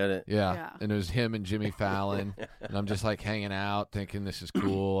 Didn't get it. Yeah. And it was him and Jimmy Fallon, and I'm just like hanging out, thinking this is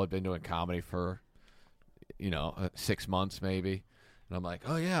cool. I've been doing comedy for, 6 months maybe. And I'm like,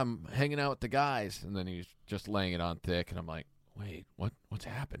 oh, yeah, I'm hanging out with the guys. And then he's just laying it on thick. And I'm like, wait, what's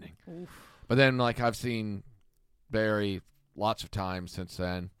happening? Oof. But then, I've seen Barry lots of times since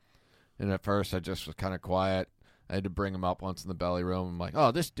then. And at first, I just was kind of quiet. I had to bring him up once in the belly room. I'm like,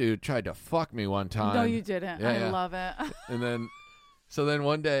 oh, this dude tried to fuck me one time. No, you didn't. I love it. And then, so then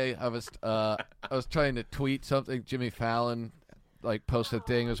one day I was trying to tweet something. Jimmy Fallon, posted a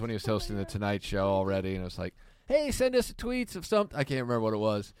thing. It was when he was hosting the Tonight Show already. And it was like, hey, send us tweets of something. I can't remember what it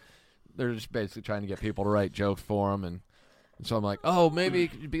was. They're just basically trying to get people to write jokes for them. And so I'm like, oh, maybe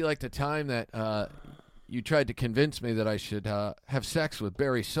it could be like the time that you tried to convince me that I should have sex with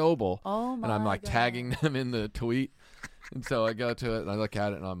Barry Sobel. Oh, my And I'm God. tagging them in the tweet. And so I go to it and I look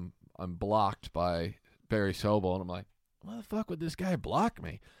at it and I'm blocked by Barry Sobel. And I'm like, why the fuck would this guy block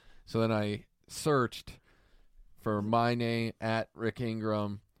me? So then I searched for my name at Rick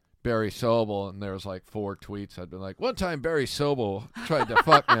Ingram, Barry Sobel, and there was 4 tweets. I'd been like, one time Barry Sobel tried to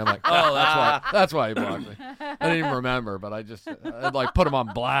fuck me. I'm like, oh, that's why he blocked me. I didn't even remember, but I'd put him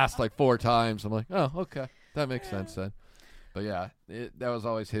on blast 4 times. I'm like, oh, okay, that makes sense then. But yeah, that was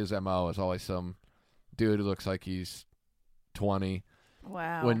always his MO. Is always some dude who looks like he's 20.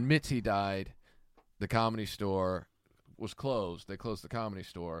 Wow. When Mitzi died, the Comedy Store was closed. They closed the Comedy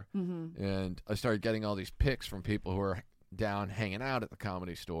Store, and I started getting all these pics from people who were down hanging out at the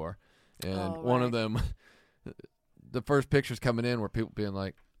Comedy Store, and one of them, the first pictures coming in were people being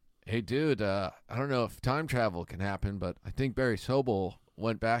like, hey dude, I don't know if time travel can happen, but I think Barry Sobel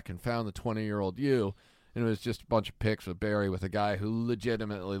went back and found the 20-year-old you. And it was just a bunch of pics with Barry with a guy who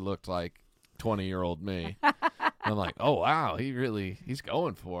legitimately looked like 20-year-old me. And I'm like, oh wow, he's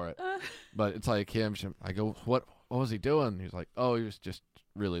going for it. But it's like him. I go, what was he doing? He's like, oh, he was just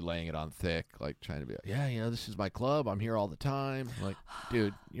really laying it on thick, trying to be like, yeah, this is my club. I'm here all the time. I'm like,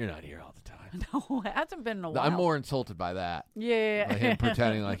 dude, you're not here all the time. No, it hasn't been in a while. I'm more insulted by that. Yeah. By him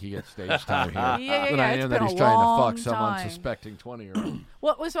pretending like he gets stage time here. Yeah, than I it's am been that he's a trying to long fuck someone time. suspecting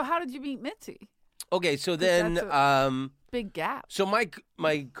 20-year-old. So how did you meet Mitzi? Okay, so then Big gap. So my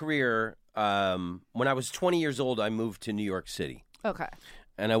career, when I was 20 years old, I moved to New York City. Okay.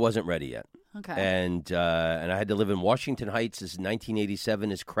 And I wasn't ready yet. Okay. And I had to live in Washington Heights as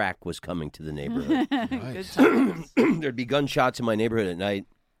 1987 as crack was coming to the neighborhood. Good times. There'd be gunshots in my neighborhood at night.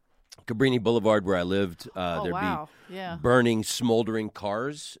 Cabrini Boulevard, where I lived, there'd be burning, smoldering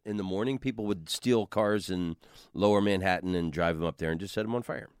cars in the morning. People would steal cars in Lower Manhattan and drive them up there and just set them on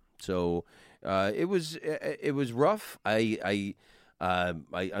fire. So it was rough. I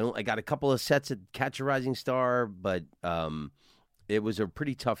got a couple of sets at Catch a Rising Star, but it was a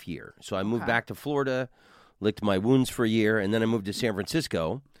pretty tough year. So I moved back to Florida, licked my wounds for a year, and then I moved to San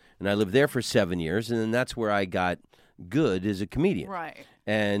Francisco, and I lived there for 7 years, and then that's where I got good as a comedian. Right.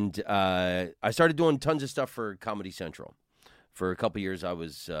 And I started doing tons of stuff for Comedy Central. For a couple of years, I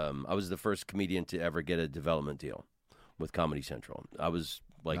was the first comedian to ever get a development deal with Comedy Central. I was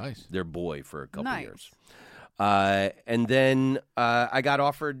their boy for a couple of years. And then I got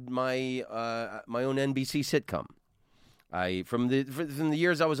offered my own NBC sitcom. From the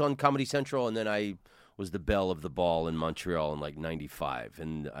years I was on Comedy Central, and then I was the belle of the ball in Montreal in '95,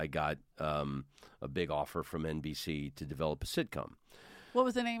 and I got a big offer from NBC to develop a sitcom. What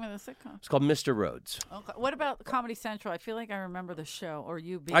was the name of the sitcom? It's called Mr. Rhodes. Okay. What about Comedy Central? I feel like I remember the show, or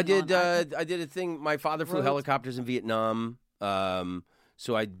you being I did on. I did a thing. My father flew helicopters in Vietnam,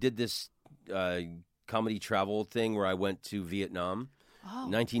 so I did this comedy travel thing where I went to Vietnam,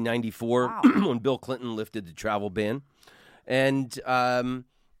 1994, when Bill Clinton lifted the travel ban. And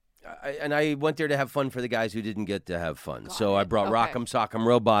I went there to have fun for the guys who didn't get to have fun. So I brought Rock'em Sock'em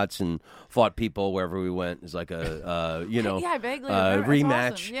Robots and fought people wherever we went. It's like a I vaguely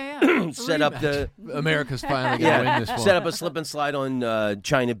rematch. Awesome. Yeah. Set up the America's finally going to win this one. Set up a slip and slide on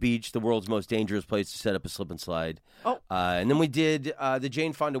China Beach, the world's most dangerous place to set up a slip and slide. Oh. And then we did the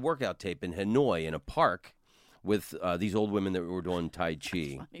Jane Fonda workout tape in Hanoi in a park with these old women that were doing Tai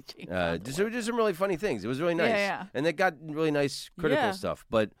Chi. Just some really funny things. It was really nice. Yeah. And they got really nice critical stuff.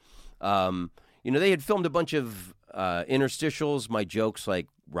 But, they had filmed a bunch of interstitials, my jokes, like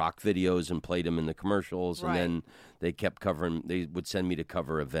rock videos, and played them in the commercials. Right. And then they kept covering, they would send me to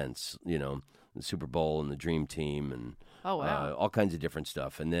cover events, the Super Bowl and the Dream Team and all kinds of different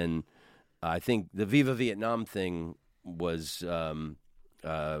stuff. And then I think the Viva Vietnam thing was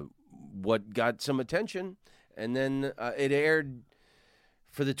what got some attention. And then it aired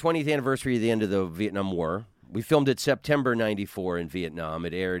for the 20th anniversary of the end of the Vietnam War. We filmed it September 94 in Vietnam.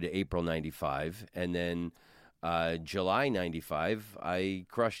 It aired April 95. And then July 95, I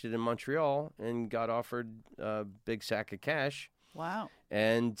crushed it in Montreal and got offered a big sack of cash. Wow.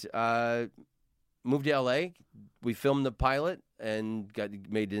 And moved to L.A. We filmed the pilot and got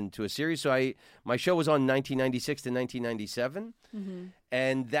made it into a series. So my show was on 1996 to 1997. Mm-hmm.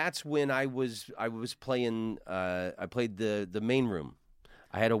 And that's when I was playing. I played the main room.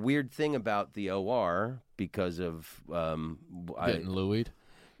 I had a weird thing about the OR because of getting louied.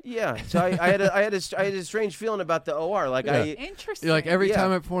 Yeah, so I had a strange feeling about the OR. Like interesting. Like every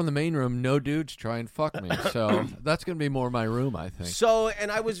time I perform in the main room, no dudes try and fuck me. So that's gonna be more my room, I think. So,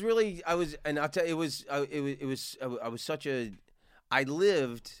 and I'll tell you, I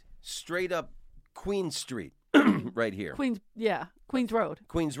lived straight up Queen Street, right here. Queens Road.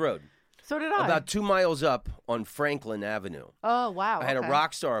 Queens Road. So did I. About 2 miles up on Franklin Avenue. Oh wow! I had a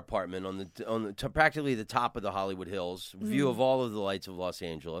rock star apartment on practically the top of the Hollywood Hills, view of all of the lights of Los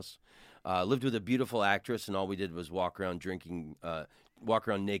Angeles. Lived with a beautiful actress, and all we did was walk around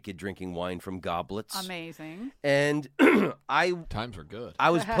naked, drinking wine from goblets. Amazing. And times were good.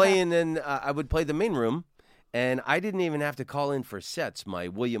 I was playing, and I would play the main room, and I didn't even have to call in for sets. My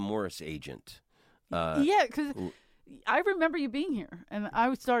William Morris agent. Because I remember you being here, and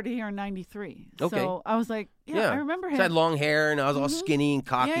I started here in '93. Okay. So I was like, I remember him. So I had long hair, and I was all skinny and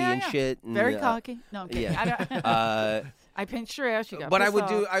cocky and shit. And, very cocky. No, I'm kidding. Yeah. I pinched your ass. You got but I would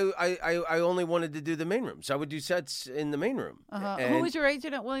off. I only wanted to do the main room, so I would do sets in the main room. Who was your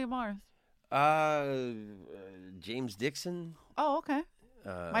agent at William Morris? James Dixon. Oh, okay.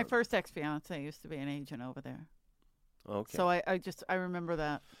 My first ex-fiance used to be an agent over there. Okay. So I remember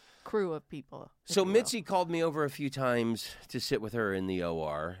that crew of people. So Mitzi called me over a few times to sit with her in the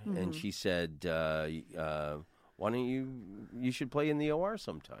OR, and she said, "Why don't you should play in the OR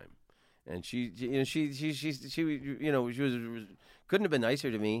sometime?" And she was couldn't have been nicer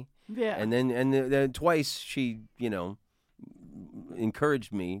to me. Yeah. And then twice she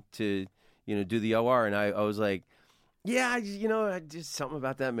encouraged me to do the OR, and I was like, yeah, just something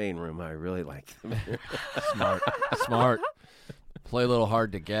about that main room I really liked. Smart. Play a little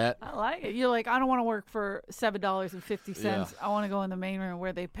hard to get. I like it. You're like, I don't want to work for $7.50. Yeah. I want to go in the main room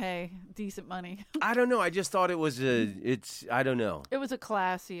where they pay decent money. I don't know. I just thought it was I don't know. It was a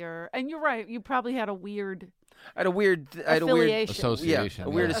classier, and you're right. You probably had a weird. I had a weird association. Yeah, a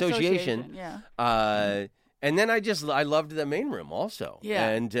weird association. Yeah. And then I loved the main room also. Yeah.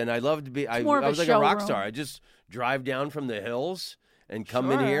 And I loved to be. I was like a rock star. I just drive down from the hills and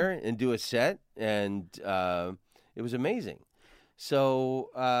come in here and do a set, and it was amazing.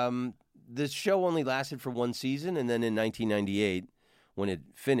 So the show only lasted for one season, and then in 1998, when it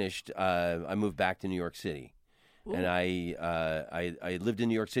finished, I moved back to New York City. Ooh. And I lived in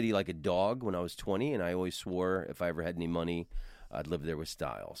New York City like a dog when I was 20, and I always swore if I ever had any money, I'd live there with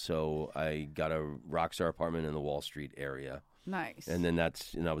style. So I got a rock star apartment in the Wall Street area. Nice. And then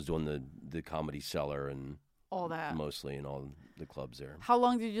I was doing the Comedy Cellar and all that mostly, and all the clubs there. How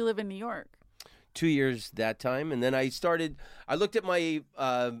long did you live in New York? 2 years that time, and then I looked at my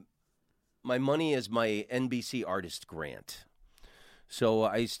my money as my NBC artist grant. So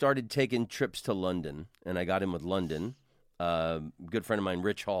I started taking trips to London, and I got in with London. Good friend of mine,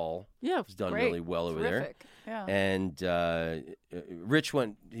 Rich Hall, has done really well over there. Yeah. And Rich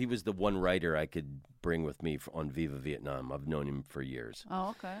he was the one writer I could bring with me on Viva Vietnam. I've known him for years.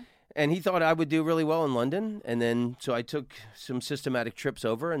 Oh, okay. And he thought I would do really well in London. And then, so I took some systematic trips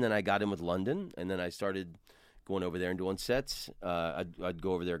over, and then I got in with London. And then I started going over there and doing sets. I'd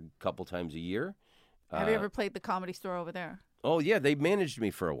go over there a couple times a year. Have you ever played the Comedy Store over there? Oh yeah, they managed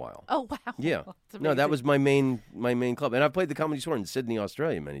me for a while. Oh wow. Yeah. No, that was my main club, and I've played the Comedy Store in Sydney,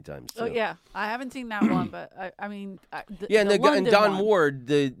 Australia, many times. So. Oh yeah, I haven't seen that one, but I mean, and Don one. Ward,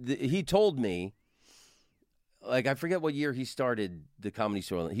 he told me, like I forget what year he started the Comedy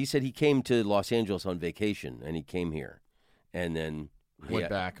Store. He said he came to Los Angeles on vacation, and he came here, and then went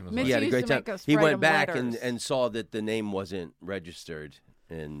back and was Mitch he had a great time. He went back and saw that the name wasn't registered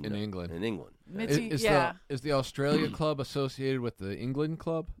in England. In England. Is the Australia club associated with the England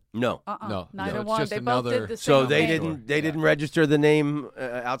club? No. No. Neither it's one. just They another. both did the same So they thing. didn't register the name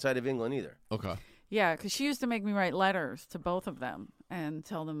outside of England either. Okay. Yeah, because she used to make me write letters to both of them and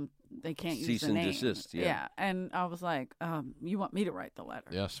tell them they can't use Cease the and name. desist, yeah. And I was like, you want me to write the letter?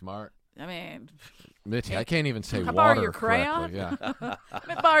 Yeah, smart. I mean, Mitty, I can't even say Can I water borrow your crayon? correctly. Yeah. let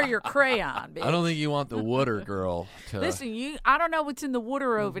me borrow your crayon, bitch. I don't think you want the water girl to. Listen, I don't know what's in the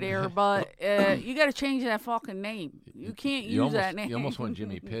water over there, but you got to change that fucking name. You can't use that name. You almost went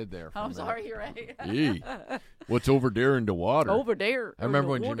Jimmy Pidd there. I'm sorry, you're right. Hey, what's over there in the water? Over there. I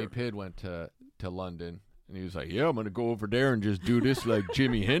remember when water. Jimmy Pidd went to London, and he was like, "Yeah, I'm going to go over there and just do this like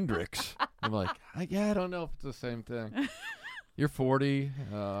Jimi Hendrix." I'm like, I don't know if it's the same thing. You're 40.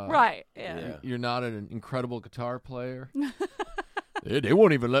 Right. Yeah. You're not an incredible guitar player. They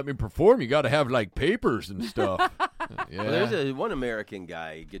won't even let me perform. You got to have like papers and stuff. Yeah. Well, there's one American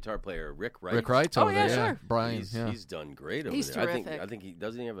guy, guitar player, Rick Wright. Rick Wright's over there. sure. Brian. He's done great over He's there. terrific. I think he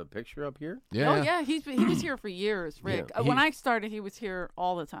doesn't he have a picture up here? Yeah. Oh yeah, he was here for years, Rick. Yeah. When I started, he was here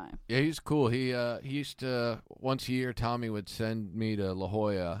all the time. Yeah, he's cool. He used to once a year. Tommy would send me to La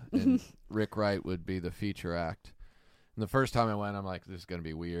Jolla, and Rick Wright would be the feature act. And the first time I went, I'm like, this is going to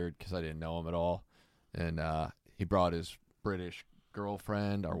be weird because I didn't know him at all. And he brought his British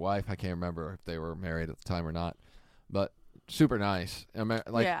girlfriend or wife. I can't remember if they were married at the time or not. But super nice.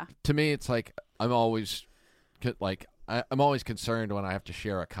 To me, it's like I'm always I'm always concerned when I have to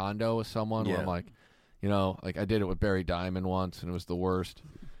share a condo with someone. Yeah. Where I'm like, like I did it with Barry Diamond once, and it was the worst.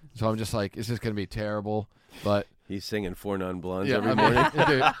 So I'm just like, is this going to be terrible? But he's singing Four Non Blondes yeah, every morning.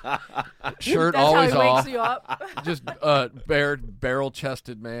 Shirt That's always how he off. wakes you up. Just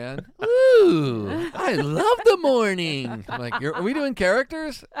barrel-chested man. Ooh, I love the morning. I'm like, are we doing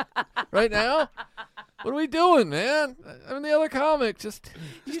characters right now? What are we doing, man? I'm in the other comic. Just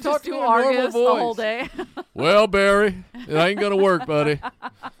talk to you in a normal voice. The whole day. Well, Barry, it ain't gonna work, buddy.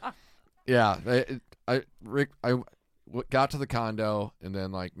 Yeah, I got to the condo, and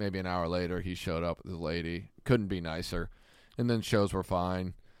then like maybe an hour later, he showed up with his lady. Couldn't be nicer. And then shows were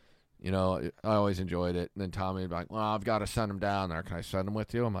fine. I always enjoyed it. And then Tommy would be like, well, I've got to send him down there. Can I send him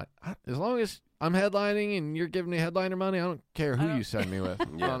with you? I'm like, as long as I'm headlining and you're giving me headliner money, I don't care who you send me with,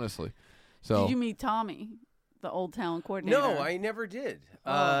 honestly. So Did you meet Tommy, the old talent coordinator? No, I never did.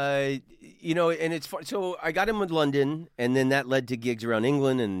 Oh. And it's fun. So I got him with London, and then that led to gigs around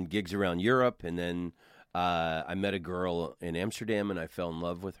England and gigs around Europe. And then I met a girl in Amsterdam, and I fell in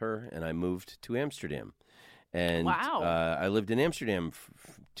love with her, and I moved to Amsterdam. And wow. I lived in Amsterdam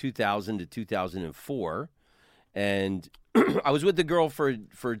from 2000 to 2004, and I was with the girl for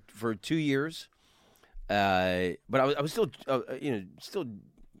 2 years. But I was still still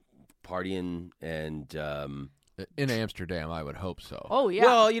partying and in Amsterdam, I would hope so. Oh yeah.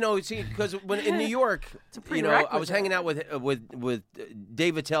 Well, see, because when in New York, I was hanging out with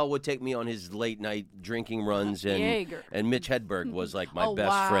Dave Attell would take me on his late night drinking runs, and Mitch Hedberg was like my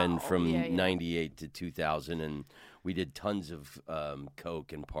best friend from '98 to 2000, and we did tons of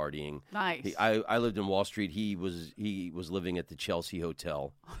coke and partying. Nice. I lived in Wall Street. He was living at the Chelsea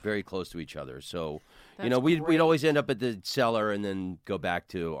Hotel, very close to each other. So. We'd always end up at the cellar and then go back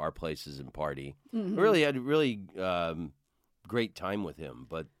to our places and party. Mm-hmm. We had a really great time with him.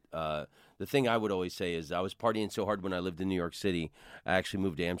 But the thing I would always say is I was partying so hard when I lived in New York City, I actually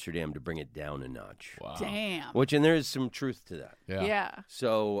moved to Amsterdam to bring it down a notch. Wow. Damn. And there is some truth to that. Yeah.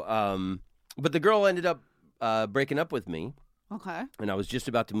 So, but the girl ended up breaking up with me. Okay. And I was just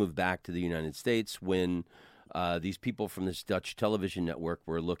about to move back to the United States when... these people from this Dutch television network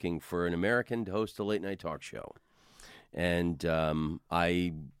were looking for an American to host a late-night talk show. And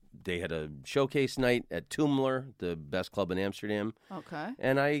they had a showcase night at Toomler, the best club in Amsterdam. Okay.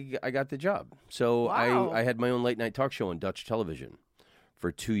 And I got the job. So wow. I had my own late-night talk show on Dutch television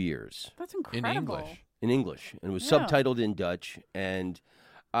for 2 years. That's incredible. In English. And it was subtitled in Dutch. And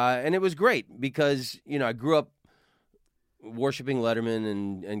it was great because, I grew up worshiping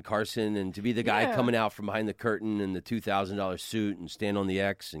Letterman and Carson, and to be the guy coming out from behind the curtain in the $2,000 suit and stand on the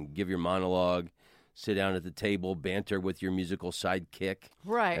X and give your monologue, sit down at the table, banter with your musical sidekick,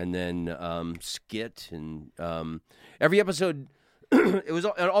 right? And then skit, and every episode, it was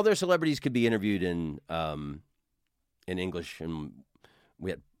all their celebrities could be interviewed in English, and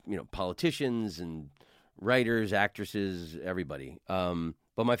we had politicians and writers, actresses, everybody.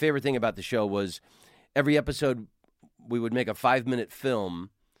 But my favorite thing about the show was every episode we would make a 5-minute film.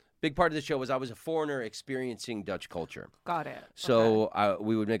 Big part of the show was I was a foreigner experiencing Dutch culture. Got it. So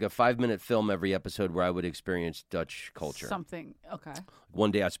we would make a 5-minute film every episode where I would experience Dutch culture. Something. Okay.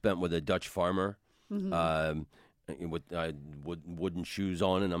 One day I spent with a Dutch farmer with wooden shoes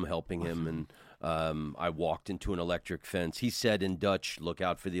on, and I'm helping him. And I walked into an electric fence. He said in Dutch, "Look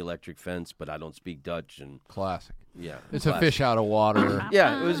out for the electric fence," but I don't speak Dutch. And classic. Yeah, it's a fish out of water.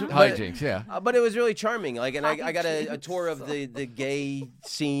 Yeah, it was hijinks. Yeah, but it was really charming. Like, and I got a tour of the gay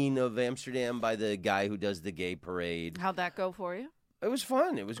scene of Amsterdam by the guy who does the gay parade. How'd that go for you? It was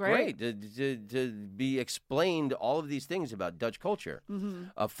fun. It was great to be explained all of these things about Dutch culture.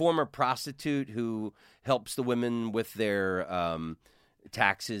 A former prostitute who helps the women with their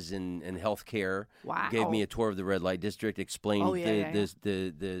taxes and health care gave me a tour of the red light district, explained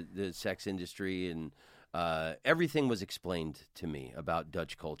the sex industry, and everything was explained to me about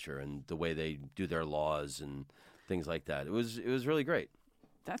Dutch culture and the way they do their laws and things like that. It was really great.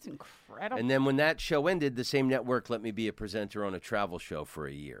 That's incredible. And then when that show ended, the same network let me be a presenter on a travel show for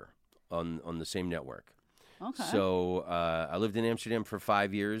a year on the same network. Okay. So I lived in Amsterdam for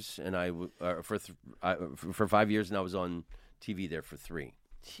 5 years, and for 5 years, and I was on TV there for 3.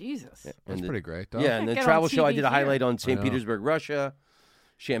 Jesus, that's pretty great. Though. Yeah, and the travel show I did a highlight on St. Petersburg, Russia,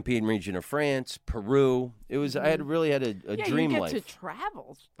 Champagne region of France, Peru. It was I had really had a dream life. You get to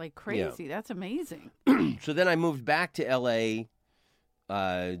travel like crazy. Yeah. That's amazing. So then I moved back to L.A.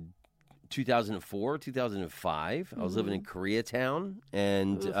 2004, 2005. I was living in Koreatown,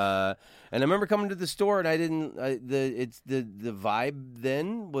 and I remember coming to the store, and I didn't. The vibe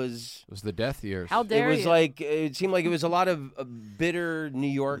then was the death years. How dare you? It was like it seemed like it was a lot of bitter New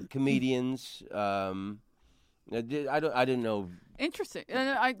York comedians. I didn't know. Interesting.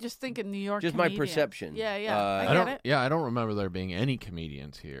 I just think in New York. Just comedians. my perception. Yeah. I get it. Yeah, I don't remember there being any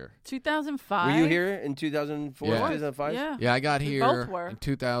comedians here. 2005. Were you here in 2004, yeah. 2005? Yeah, I got here both were. in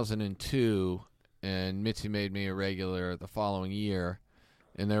 2002, and Mitzi made me a regular the following year.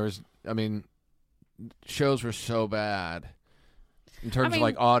 And there was, shows were so bad. In terms of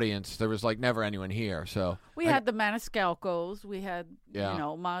like audience, there was like never anyone here. So we had the Maniscalcos. We had,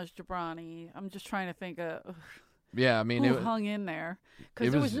 Maj Jabrani. I'm just trying to think of. Yeah, who hung in there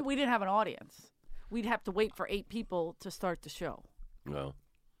because we didn't have an audience. We'd have to wait for 8 people to start the show. No.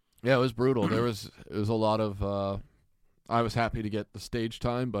 Yeah, it was brutal. It was a lot of. I was happy to get the stage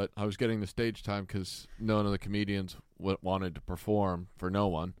time, but I was getting the stage time because none of the comedians wanted to perform for no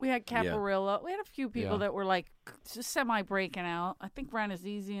one. We had Caparilla. Yeah. We had a few people that were like just semi breaking out. I think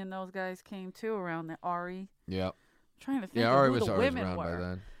Ranazizi and those guys came too around the Ari. Yeah. I'm trying to think of Ari who was the always women around were. by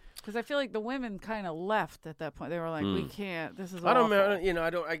then. Because I feel like the women kind of left at that point. They were like, "We can't. This is." I don't remember. I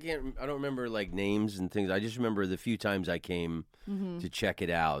don't remember like names and things. I just remember the few times I came to check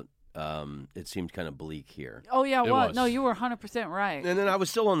it out. It seemed kind of bleak here. Oh yeah, it was. No, you were 100% right. And then I was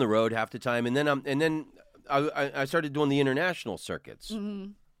still on the road half the time, and then I started doing the international circuits.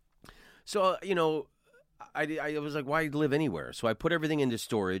 So I was like, why live anywhere? So I put everything into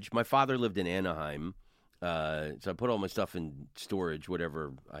storage. My father lived in Anaheim. So I put all my stuff in storage,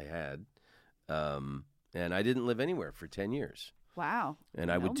 whatever I had, and I didn't live anywhere for 10 years. Wow.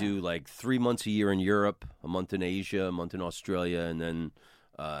 And I would do like 3 months a year in Europe, a month in Asia, a month in Australia, and then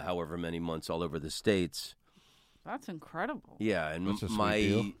however many months all over the States. That's incredible. Yeah, and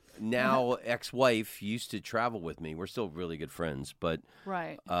my now ex-wife used to travel with me. We're still really good friends, but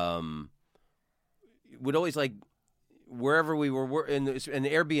would always like wherever we were, and the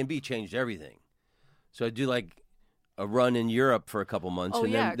Airbnb changed everything. So I'd do like a run in Europe for a couple months,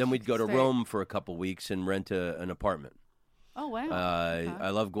 then we'd go to Rome for a couple weeks and rent an apartment. Oh, wow. I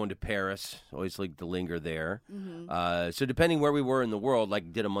love going to Paris. Always like to linger there. So depending where we were in the world,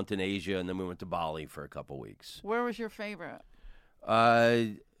 like did a month in Asia, and then we went to Bali for a couple weeks. Where was your favorite?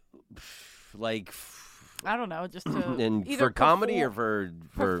 Like... I don't know, just to and for comedy or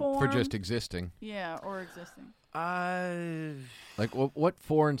for just existing. Yeah, or existing. Like what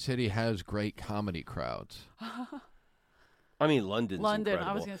foreign city has great comedy crowds? I mean, London's incredible.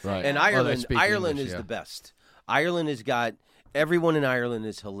 I was going to say. Right. And Ireland is the best. Ireland has got everyone in Ireland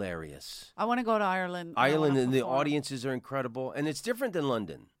is hilarious. I want to go to Ireland. Ireland and the audiences are incredible, and it's different than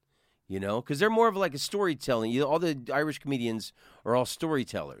London. Because they're more of like a storytelling. All the Irish comedians are all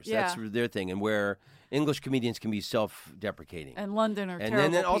storytellers. Yeah. That's their thing, and where English comedians can be self-deprecating. And London are and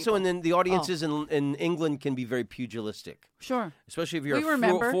terrible then also, people. and then the audiences in England can be very pugilistic. Sure. Especially if you're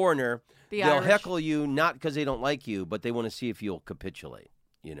a foreigner, they'll Irish. heckle you not because they don't like you, but they want to see if you'll capitulate.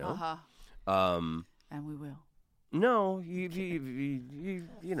 And we will. No, you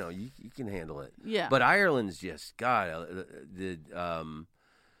know you can handle it. Yeah. But Ireland's just the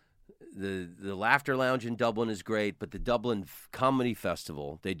Laughter Lounge in Dublin is great, but the Dublin Comedy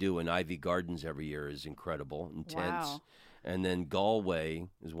Festival they do in Ivy Gardens every year is incredible, intense. Wow. And then Galway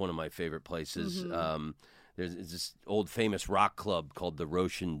is one of my favorite places. Mm-hmm. There's this old famous rock club called the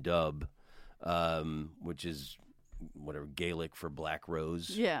Roshan Dub, which is whatever Gaelic for Black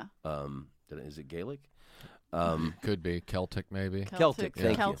Rose. Yeah. Is it Gaelic? Could be Celtic, maybe. Celtic.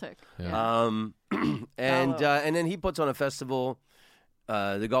 Thank you. Celtic. Yeah. And then he puts on a festival,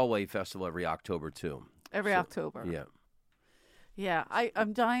 the Galway Festival, every October too. Every October. Yeah. Yeah,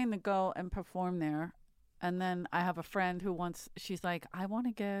 I'm dying to go and perform there. And then I have a friend who she's like, I want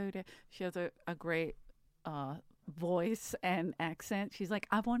to go to, she has a great voice and accent. She's like,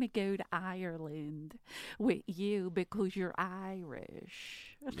 I want to go to Ireland with you because you're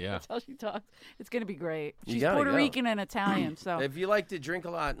Irish. Yeah. That's how she talks. It's going to be great. You She's gotta Puerto go. Rican and Italian, so. If you like to drink a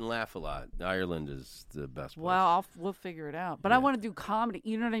lot and laugh a lot, Ireland is the best place. Well, we'll figure it out. But I want to do comedy.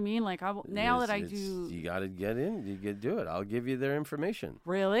 You know what I mean? Like, you got to get in. You can do it. I'll give you their information.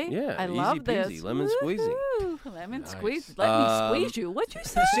 Really? Yeah. I easy love peasy, this. lemon squeezy. Woo-hoo. Lemon Nice. squeeze. Let me squeeze you. What'd you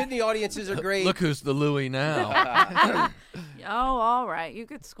say? The Sydney audiences are great. Look who's the Louie now. Oh, all right. You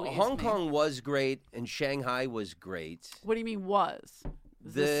could squeeze Hong me. Kong was great, and Shanghai was great. What do you mean was?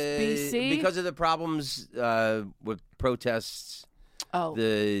 Is this BC? Because of the problems with protests,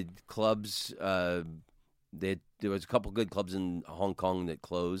 the clubs, there was a couple good clubs in Hong Kong that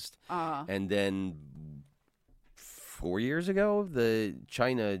closed. And then 4 years ago,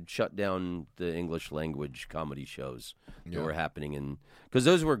 China shut down the English language comedy shows that were happening. Because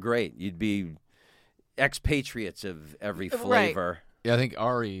those were great. You'd be expatriates of every flavor. Yeah, I think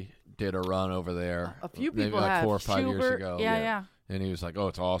Ari did a run over there. A few maybe people like have. 4 or 5 years Schubert, ago. Yeah. And he was like, "Oh,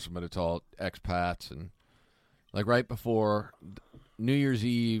 it's awesome, but it's all expats." And like right before New Year's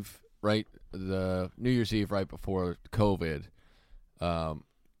Eve, right before COVID,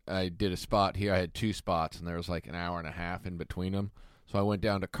 I did a spot here. I had 2 spots, and there was like an hour and a half in between them. So I went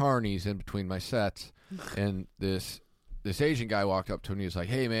down to Carney's in between my sets, and this Asian guy walked up to me. He was like,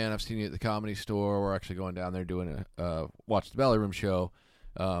 "Hey, man, I've seen you at the Comedy Store. We're actually going down there doing a Watch the Belly Room show.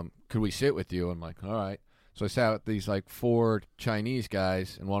 Could we sit with you?" I'm like, "All right." So I sat with these like 4 Chinese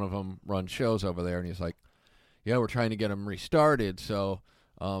guys, and one of them runs shows over there, and he's like, "Yeah, we're trying to get them restarted, so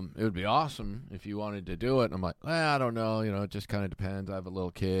it would be awesome if you wanted to do it." And I'm like, I don't know, it just kind of depends. I have a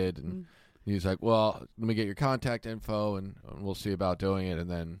little kid, and he's like, "Well, let me get your contact info, and we'll see about doing it."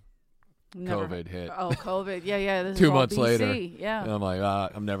 And then COVID hit. Oh, COVID. Yeah. This 2 is all months BC. later. Yeah. And I'm like,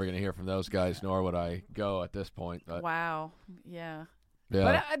 I'm never going to hear from those guys, nor would I go at this point. But, Wow. Yeah.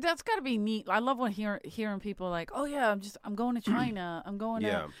 yeah. But that's got to be neat. I love when hearing people like, "Oh yeah, I'm going to China. I'm going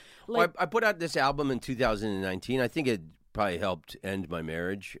to." Well, I put out this album in 2019. I think it probably helped end my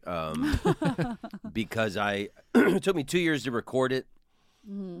marriage because it took me 2 years to record it.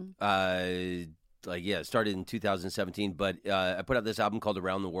 It started in 2017, but I put out this album called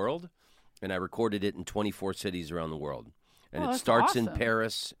Around the World, and I recorded it in 24 cities around the world. And it starts in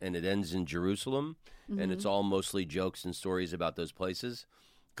Paris, and it ends in Jerusalem, and it's all mostly jokes and stories about those places.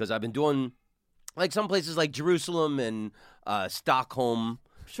 Because I've been doing, like, some places like Jerusalem and Stockholm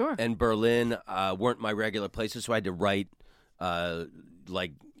and Berlin weren't my regular places, so I had to write,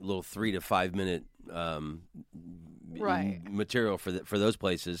 like, little 3 to 5 minute material for those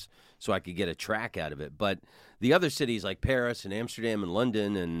places so I could get a track out of it. But the other cities like Paris and Amsterdam and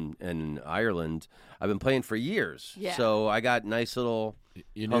London and Ireland, I've been playing for years. Yeah. So I got nice little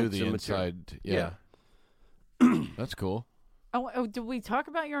You knew the material. inside. Yeah. That's cool. Oh, did we talk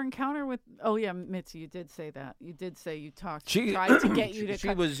about your encounter with? Oh yeah, Mitzi, you did say that. You did say you talked. She tried to get you to. She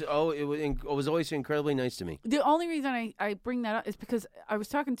was. Oh, it was always incredibly nice to me. The only reason I bring that up is because I was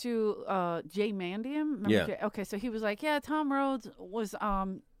talking to Jay Mandiam. Remember Jay? Okay, so he was like, "Yeah, Tom Rhodes was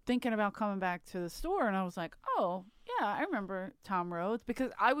thinking about coming back to the store," and I was like, "Oh yeah, I remember Tom Rhodes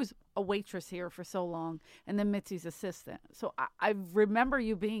because I was a waitress here for so long, and then Mitzi's assistant. So I remember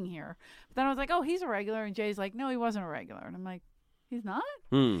you being here. But then I was like, oh, he's a regular, and Jay's like, no, he wasn't a regular, and I'm like, he's not?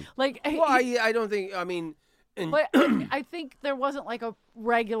 Like, well, I don't think. I mean. But I think there wasn't like a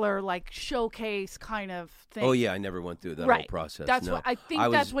regular like showcase kind of thing. Oh yeah, I never went through that whole process. That's no. what I think.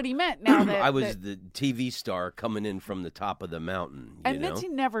 That's what he meant. Now that I was the TV star coming in from the top of the mountain. And Mitzi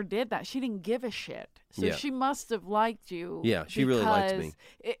never did that. She didn't give a shit. So she must have liked you. Yeah, she really liked me.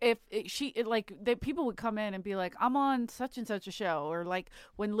 People would come in and be like, "I'm on such and such a show," or like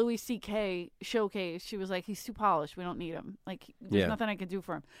when Louis C.K. showcased, she was like, "He's too polished. We don't need him. Like, there's nothing I can do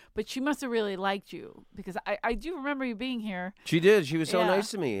for him." But she must have really liked you because I do remember you being here. She did. She was so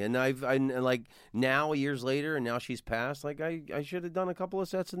nice to me, and and like now years later, and now she's passed. Like I should have done a couple of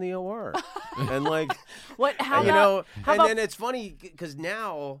sets in the OR, and like what? How then it's funny because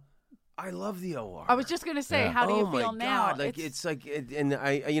now. I love the OR. I was just gonna say, how do you feel now? God. Like it's like, and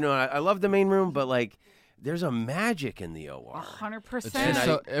I love the main room, but like, there's a magic in the OR.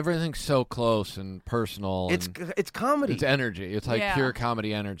 100%. Everything's so close and personal. It's comedy. It's energy. It's like pure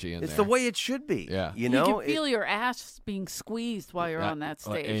comedy energy in there. It's the way it should be. Yeah. You can feel your ass being squeezed while you're on that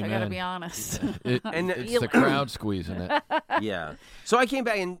stage. I gotta be honest. It's the crowd squeezing it. Yeah. So I came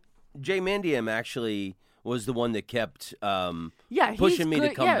back, and Jay Mandiam actually was the one that kept pushing me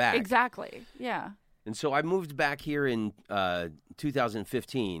to come back. Exactly. Yeah. And so I moved back here in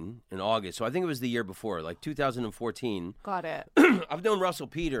 2015 in August. So I think it was the year before, like 2014. Got it. I've known Russell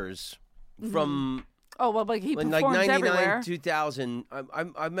Peters from like he performs like 99, everywhere. 2000.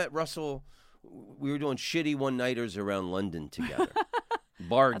 I met Russell. We were doing shitty one-nighters around London together.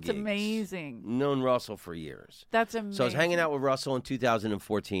 Bar gigs. That's amazing. Known Russell for years. That's amazing. So I was hanging out with Russell in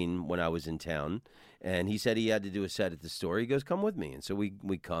 2014 when I was in town. And he said he had to do a set at the store. He goes, come with me. And so we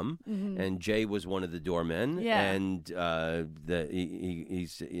come. Mm-hmm. And Jay was one of the doormen. Yeah. And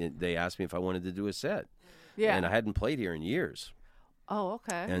they asked me if I wanted to do a set. Yeah. And I hadn't played here in years. Oh,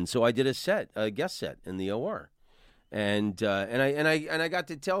 okay. And so I did a guest set in the OR. And I got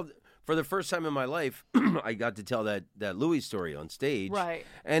to tell, for the first time in my life, I got to tell that Louis story on stage. Right.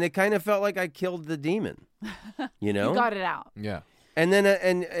 And it kind of felt like I killed the demon. You know? You got it out. Yeah. And then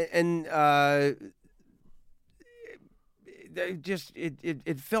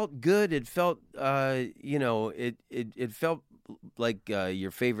it felt good. It felt it felt like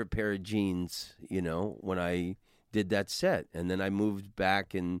your favorite pair of jeans, when I did that set. And then I moved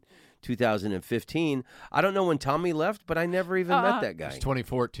back in 2015. I don't know when Tommy left, but I never even met that guy. It was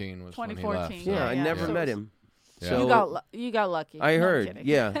 2014 was when he left. Yeah, I never met him. Yeah. So you got lucky. I heard.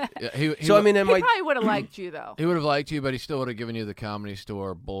 Yeah. He probably would have liked you though. He would have liked you, but he still would have given you the Comedy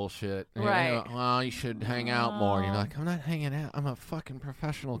Store bullshit. Right. Well, you should hang out more. And you're like, I'm not hanging out. I'm a fucking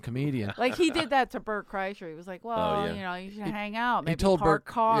professional comedian. Like he did that to Bert Kreischer. He was like, well, you should hang out. Maybe he told park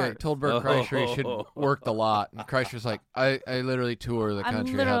Bert, cars. Yeah, he told Bert Kreischer he should work the lot. And Kreischer's like, I literally tour the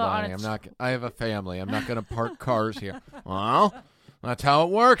country headlining. I have a family. I'm not going to park cars here. Well. That's how it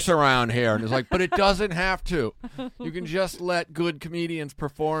works around here. And it's like, but it doesn't have to. You can just let good comedians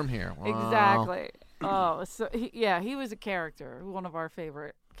perform here. Wow. Exactly. Oh, so he was a character, one of our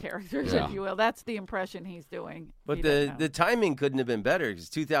favorite characters, if you will. That's the impression he's doing. But the timing couldn't have been better because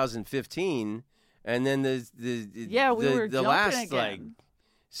 2015, and then the last again. like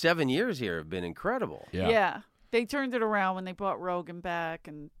 7 years here have been incredible. Yeah. They turned it around when they brought Rogan back,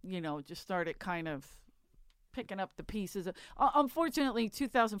 and just started kind of picking up the pieces. Unfortunately,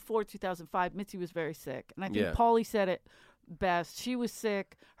 2004, 2005, Mitzi was very sick. And I think Paulie said it best. She was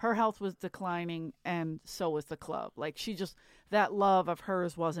sick. Her health was declining, and so was the club. Like, that love of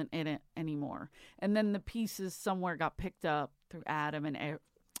hers wasn't in it anymore. And then the pieces somewhere got picked up through Adam and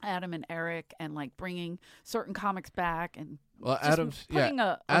Eric, and like bringing certain comics back, and Adam's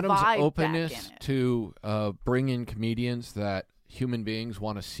vibe openness back in it. To bring in comedians that human beings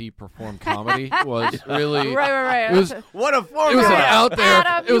want to see perform comedy was really right. It was what a format. It was an out there.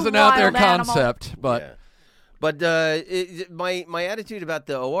 Adam, it was an out there concept, animal. But. Yeah. But my attitude about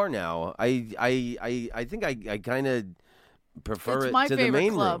the OR now, I think I kind of prefer it to the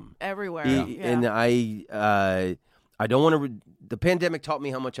main club room everywhere. And I don't want to. The pandemic taught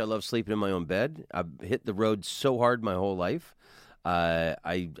me how much I love sleeping in my own bed. I've hit the road so hard my whole life.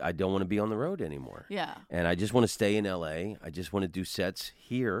 I don't want to be on the road anymore. Yeah. And I just want to stay in LA. I just want to do sets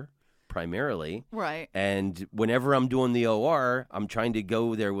here primarily. Right. And whenever I'm doing the OR, I'm trying to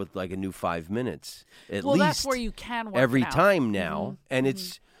go there with like a new 5 minutes at least. Well, that's where you can work every out. time now. Mm-hmm. And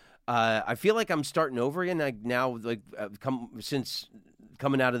it's I feel like I'm starting over again. Since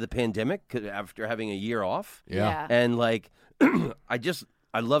coming out of the pandemic after having a year off. Yeah. And like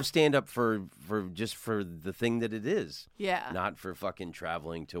I love stand-up for the thing that it is. Yeah. Not for fucking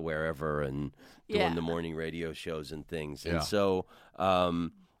traveling to wherever and doing the morning radio shows and things. Yeah. And so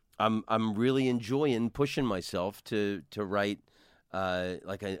I'm really enjoying pushing myself to write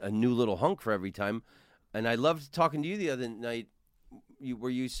like a new little hunk for every time. And I loved talking to you the other night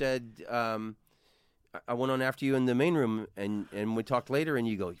where you said I went on after you in the main room, and we talked later, and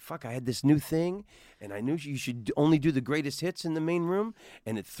you go, fuck, I had this new thing, and I knew you should only do the greatest hits in the main room,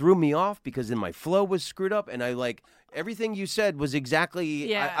 and it threw me off because then my flow was screwed up, and I like, everything you said was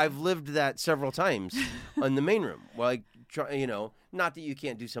exactly, I've lived that several times in the main room. Like, not that you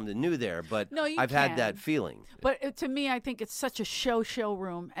can't do something new there, but No, you I've can. had that feeling. But to me, I think it's such a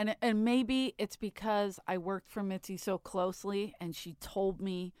showroom, and maybe it's because I worked for Mitzi so closely, and she told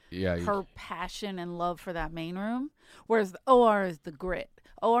me her passion and love for that main room, whereas the OR is the grit.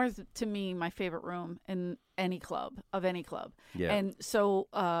 OR is, to me, my favorite room in any club. Yeah. And so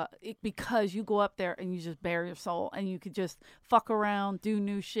because you go up there and you just bare your soul and you could just fuck around, do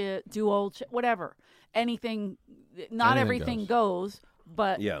new shit, do old shit, whatever. Anything, not everything goes,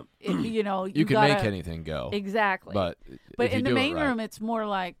 but, you can make anything go. Exactly. But in the main room, it's more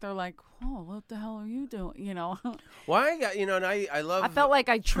like, they're like, oh, what the hell are you doing? Well, I love. I felt like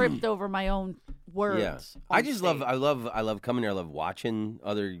I tripped over my own words. Yeah. I just love. I love coming here. I love watching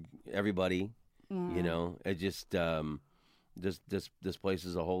everybody. It just this place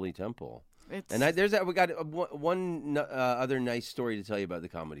is a holy temple. We got one other nice story to tell you about the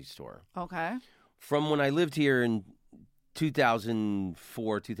Comedy Store. Okay. From when I lived here in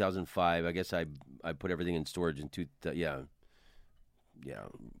 2004, 2005, I guess I put everything in storage in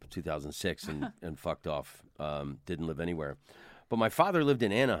 2006 and fucked off. Didn't live anywhere. But my father lived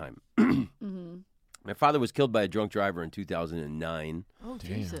in Anaheim. Mm-hmm. My father was killed by a drunk driver in 2009. Oh,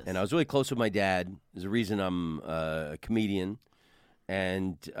 Jesus. And I was really close with my dad. There's a reason I'm a comedian.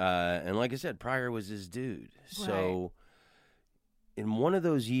 And like I said, Pryor was his dude. Right. So in one of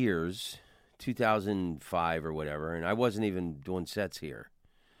those years, 2005 or whatever, and I wasn't even doing sets here,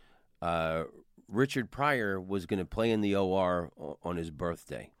 Richard Pryor was going to play in the OR on his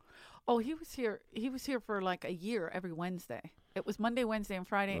birthday. Oh, he was here. He was here for like a year every Wednesday. It was Monday, Wednesday, and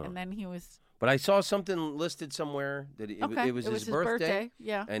Friday, and then he was... But I saw something listed somewhere that it was his birthday.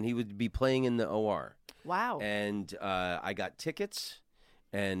 Yeah. And he would be playing in the OR. Wow. And I got tickets,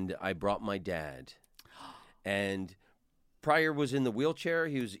 and I brought my dad. And Pryor was in the wheelchair.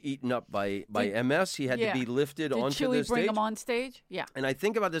 He was eaten up by MS. He had to be lifted onto the stage. Did Chewy bring him on stage? Yeah. And I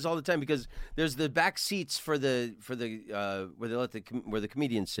think about this all the time because there's the back seats for the where they let where the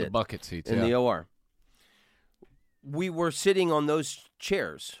comedians sit. The bucket seats in the OR. We were sitting on those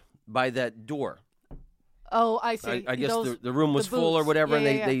chairs by that door. Oh, I see. I guess the room was full or whatever,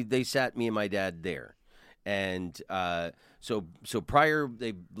 and they sat me and my dad there. And so Pryor,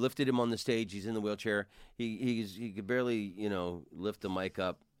 they lifted him on the stage. He's in the wheelchair. He could barely lift the mic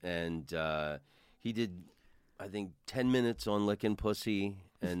up, and he did, I think, 10 minutes on licking pussy,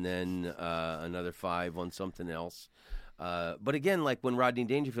 and then another 5 on something else. But again, like when Rodney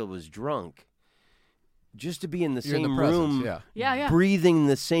Dangerfield was drunk. Just to be in the same room, breathing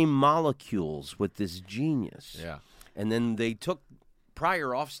the same molecules with this genius. Yeah. And then they took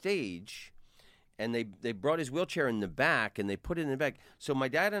Pryor off stage, and they brought his wheelchair in the back, and they put it in the back. So my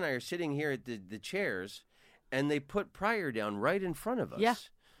dad and I are sitting here at the chairs, and they put Pryor down right in front of us. Yeah.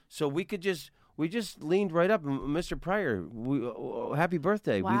 So we just leaned right up, and Mr. Pryor, happy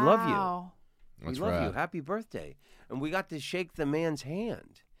birthday. Wow. We love you. That's we love rad. you. Happy birthday. And we got to shake the man's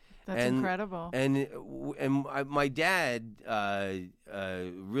hand. That's incredible. And my dad,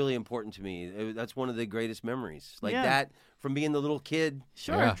 really important to me. That's one of the greatest memories. Like that, from being the little kid,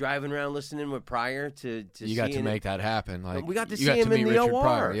 driving around listening with Pryor to you got to make that happen. Like we got to see him in the Richard OR.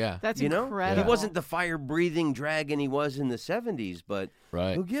 Pryor, yeah, that's incredible. He wasn't the fire-breathing dragon he was in the 70s, but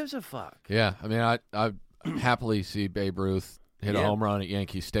who gives a fuck? Yeah, I mean, I happily see Babe Ruth hit a home run at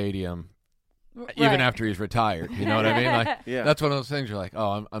Yankee Stadium. Even after he's retired, you know what I mean? Like, that's one of those things. You're like,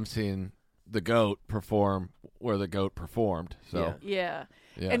 oh, I'm seeing the GOAT perform where the GOAT performed. So yeah.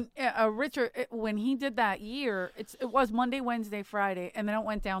 And Richard, when he did that year, it was Monday, Wednesday, Friday, and then it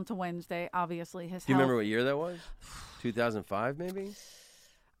went down to Wednesday. Obviously, his. Do you remember what year that was? 2005, maybe.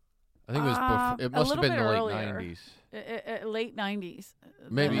 I think it was. Before, it must have been the late 90s. Late 90s,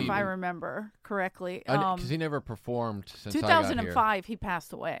 maybe, if I remember correctly. Because he never performed since 2005. He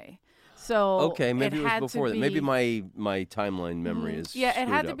passed away. So maybe it was before that. Maybe my timeline memory is it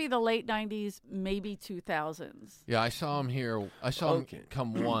had to be the late 90s, maybe 2000s. Yeah, I saw him here. I saw him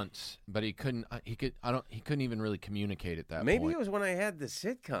come once, but he couldn't. He couldn't even really communicate at that point. Maybe it was when I had the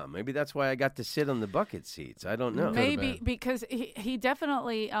sitcom. Maybe that's why I got to sit on the bucket seats. I don't know. Maybe because he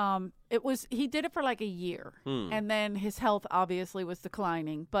definitely he did it for like a year, and then his health obviously was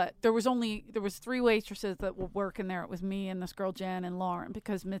declining. But there was 3 waitresses that were working there. It was me and this girl Jen and Lauren,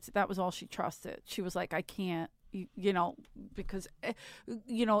 because that was all she trusted. She was like, I can't, because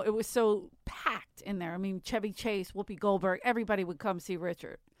it was so packed in there. I mean, Chevy Chase, Whoopi Goldberg, everybody would come see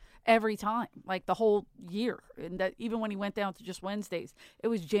Richard every time, like the whole year. And that even when he went down to just Wednesdays, it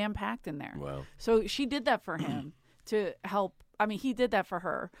was jam packed in there. Wow. So she did that for him to help. he did that for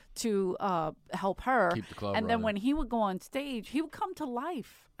her to help her. Keep the club and then running. when he would go on stage, he would come to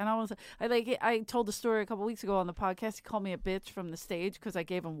life. And I told the story a couple weeks ago on the podcast. He called me a bitch from the stage because I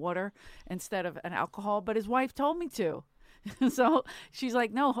gave him water instead of an alcohol, but his wife told me to. So she's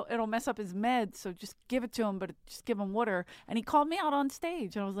like, no, it'll mess up his meds, so just give it to him, but just give him water. And he called me out on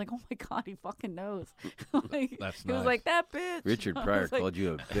stage, and I was like, oh my God, he fucking knows. That's he was like, that bitch. Richard Pryor called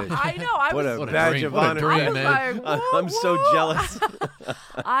you a bitch. I know. What a badge of honor. I was like, I'm so jealous.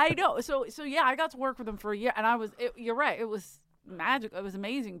 I know. So yeah, I got to work with him for a year, and you're right. It was magical. It was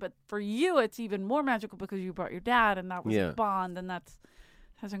amazing. But for you, it's even more magical because you brought your dad, and that was a bond, and that's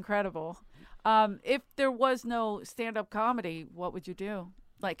incredible. If there was no stand-up comedy, what would you do?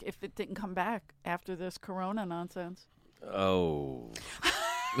 Like, if it didn't come back after this Corona nonsense? Oh.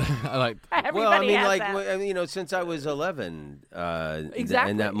 I like. Everybody has that. Since I was 11, Exactly.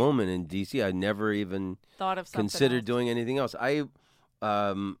 in that moment in D.C., I never even thought of something considered else. doing anything else. I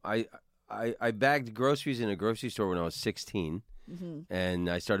bagged groceries in a grocery store when I was 16, and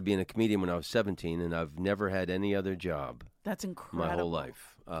I started being a comedian when I was 17, and I've never had any other job. That's incredible. My whole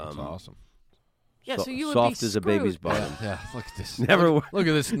life. That's awesome. Yeah, so you would soft be as a baby's screwed. bottom. Yeah, look at this. Never Look at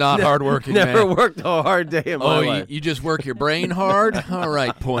this not hardworking man. Never worked a hard day in my life. You just work your brain hard? All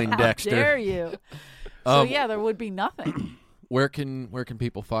right, Poindexter. How dare you? So yeah, there would be nothing. Where can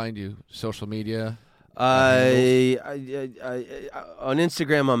people find you? Social media? I on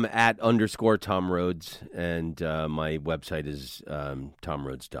Instagram, I'm at _Tom Rhodes, and my website is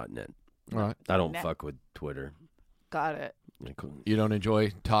tomrhodes.net. All right. I don't fuck with Twitter. Got it. You don't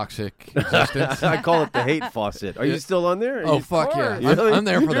enjoy toxic existence? I call it the hate faucet. Are you still on there? Oh, fuck yeah. Really? I'm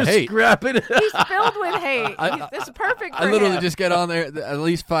there for You're the hate. Scrapping it. He's filled with hate. This is perfect for I literally him. just get on there at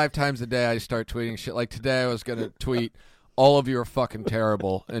least 5 times a day. I start tweeting shit. Like today I was going to tweet, all of you are fucking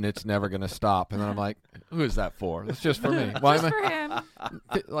terrible, and it's never going to stop. And then I'm like, who is that for? It's just for me. Why Just am for him.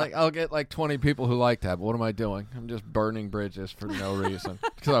 Like, I'll get like 20 people who like that, but what am I doing? I'm just burning bridges for no reason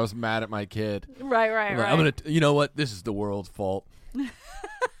because I was mad at my kid. Right. I'm like, I'm gonna. You know what? This is the world's fault.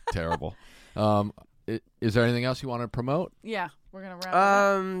 Terrible. Is there anything else you want to promote? Yeah, we're gonna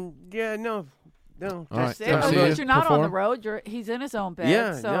wrap. Yeah, no. All That's right. it. Come see Because you you're not on the perform. road. He's in his own bed.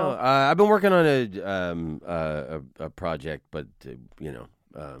 Yeah, so. no. I've been working on a project, but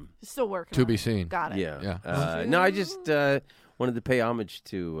Still working. To on be it. seen. Got it. yeah. No, I just wanted to pay homage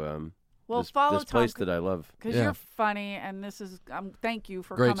to follow this place Tom, that I love. because Yeah. you're funny, and this is. Thank you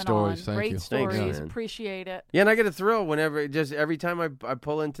for Great coming stories. on. Thank Great you. stories. Thanks, man. Appreciate it. Yeah, and I get a thrill every time I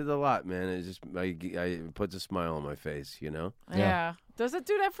pull into the lot, man. It just it puts a smile on my face, you know. Yeah. Does it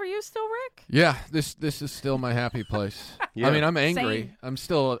do that for you still, Rick? Yeah, this is still my happy place. Yeah. I mean, I'm angry. Same. I'm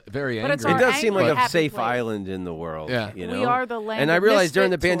still very But it's angry. our It does seem like angry, a happy safe place. island in the world. Yeah. you know. We are the land. And I of realized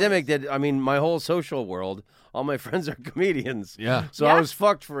during the misfit pandemic toys. that my whole social world, all my friends are comedians. Yeah. So Yeah. I was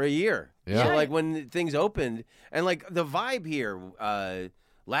fucked for a year. Yeah. So like when things opened, and like the vibe here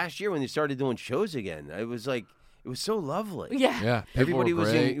last year when they started doing shows again, it was so lovely. Yeah. Yeah, people Everybody were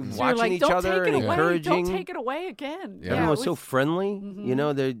was great. So you're watching like, each don't other take and it away. encouraging. Don't take it away again. Yeah. Everyone it was so friendly. Mhm. You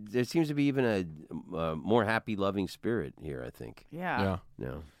know, there seems to be even a more happy, loving spirit here, I think. Yeah. Yeah.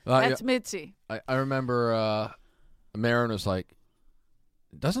 No. That's Mitzi. I remember Marin was like,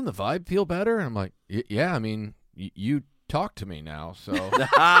 doesn't the vibe feel better? And I'm like, yeah, I mean, you talk to me now, so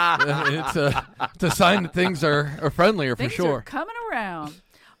it's a sign that things are friendlier for Things sure. are coming around.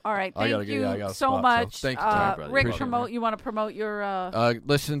 All right. I Thank you got a so spot, much. so thank you, Tom, brother. Rick, Appreciate it. you want to promote your...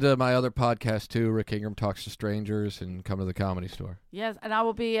 Listen to my other podcast too, Rick Ingram Talks to Strangers, and come to the Comedy Store. Yes, and I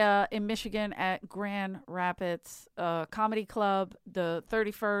will be in Michigan at Grand Rapids Comedy Club the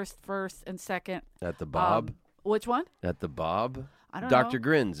 31st, 1st, and 2nd. At the Bob. Which one? At the Bob. I don't Dr. know.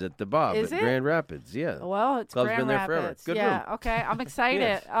 Grins at the Bob Is at it? Grand Rapids. Yeah. Well, it's Club's Grand been there forever. Rapids. Good yeah, room. okay. I'm excited.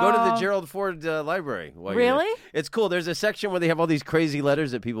 Yeah. Go to the Gerald Ford Library. While you're there. Really? It's cool. There's a section where they have all these crazy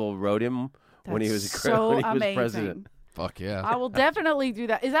letters that people wrote him when he was so amazing. president. Fuck yeah. I will definitely do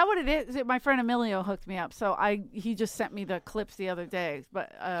that. Is that what it is? My friend Emilio hooked me up, so he just sent me the clips the other day.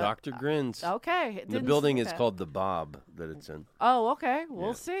 But Dr. Grins. Okay. The building is called the Bob that it's in. Oh, okay. We'll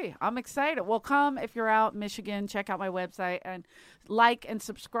Yeah. see. I'm excited. Well, come if you're out in Michigan. Check out my website and like and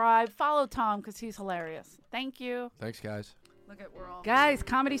subscribe. Follow Tom because he's hilarious. Thank you. Thanks, guys. Look at we're all guys.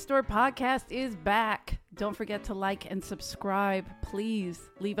 Comedy Store Podcast is back. Don't forget to like and subscribe. Please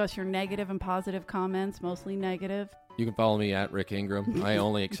leave us your negative and positive comments. Mostly negative. You can follow me at Rick Ingram. I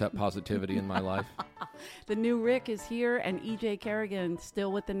only accept positivity in my life. The new Rick is here, and EJ Kerrigan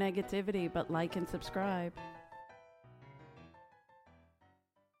still with the negativity. But like and subscribe.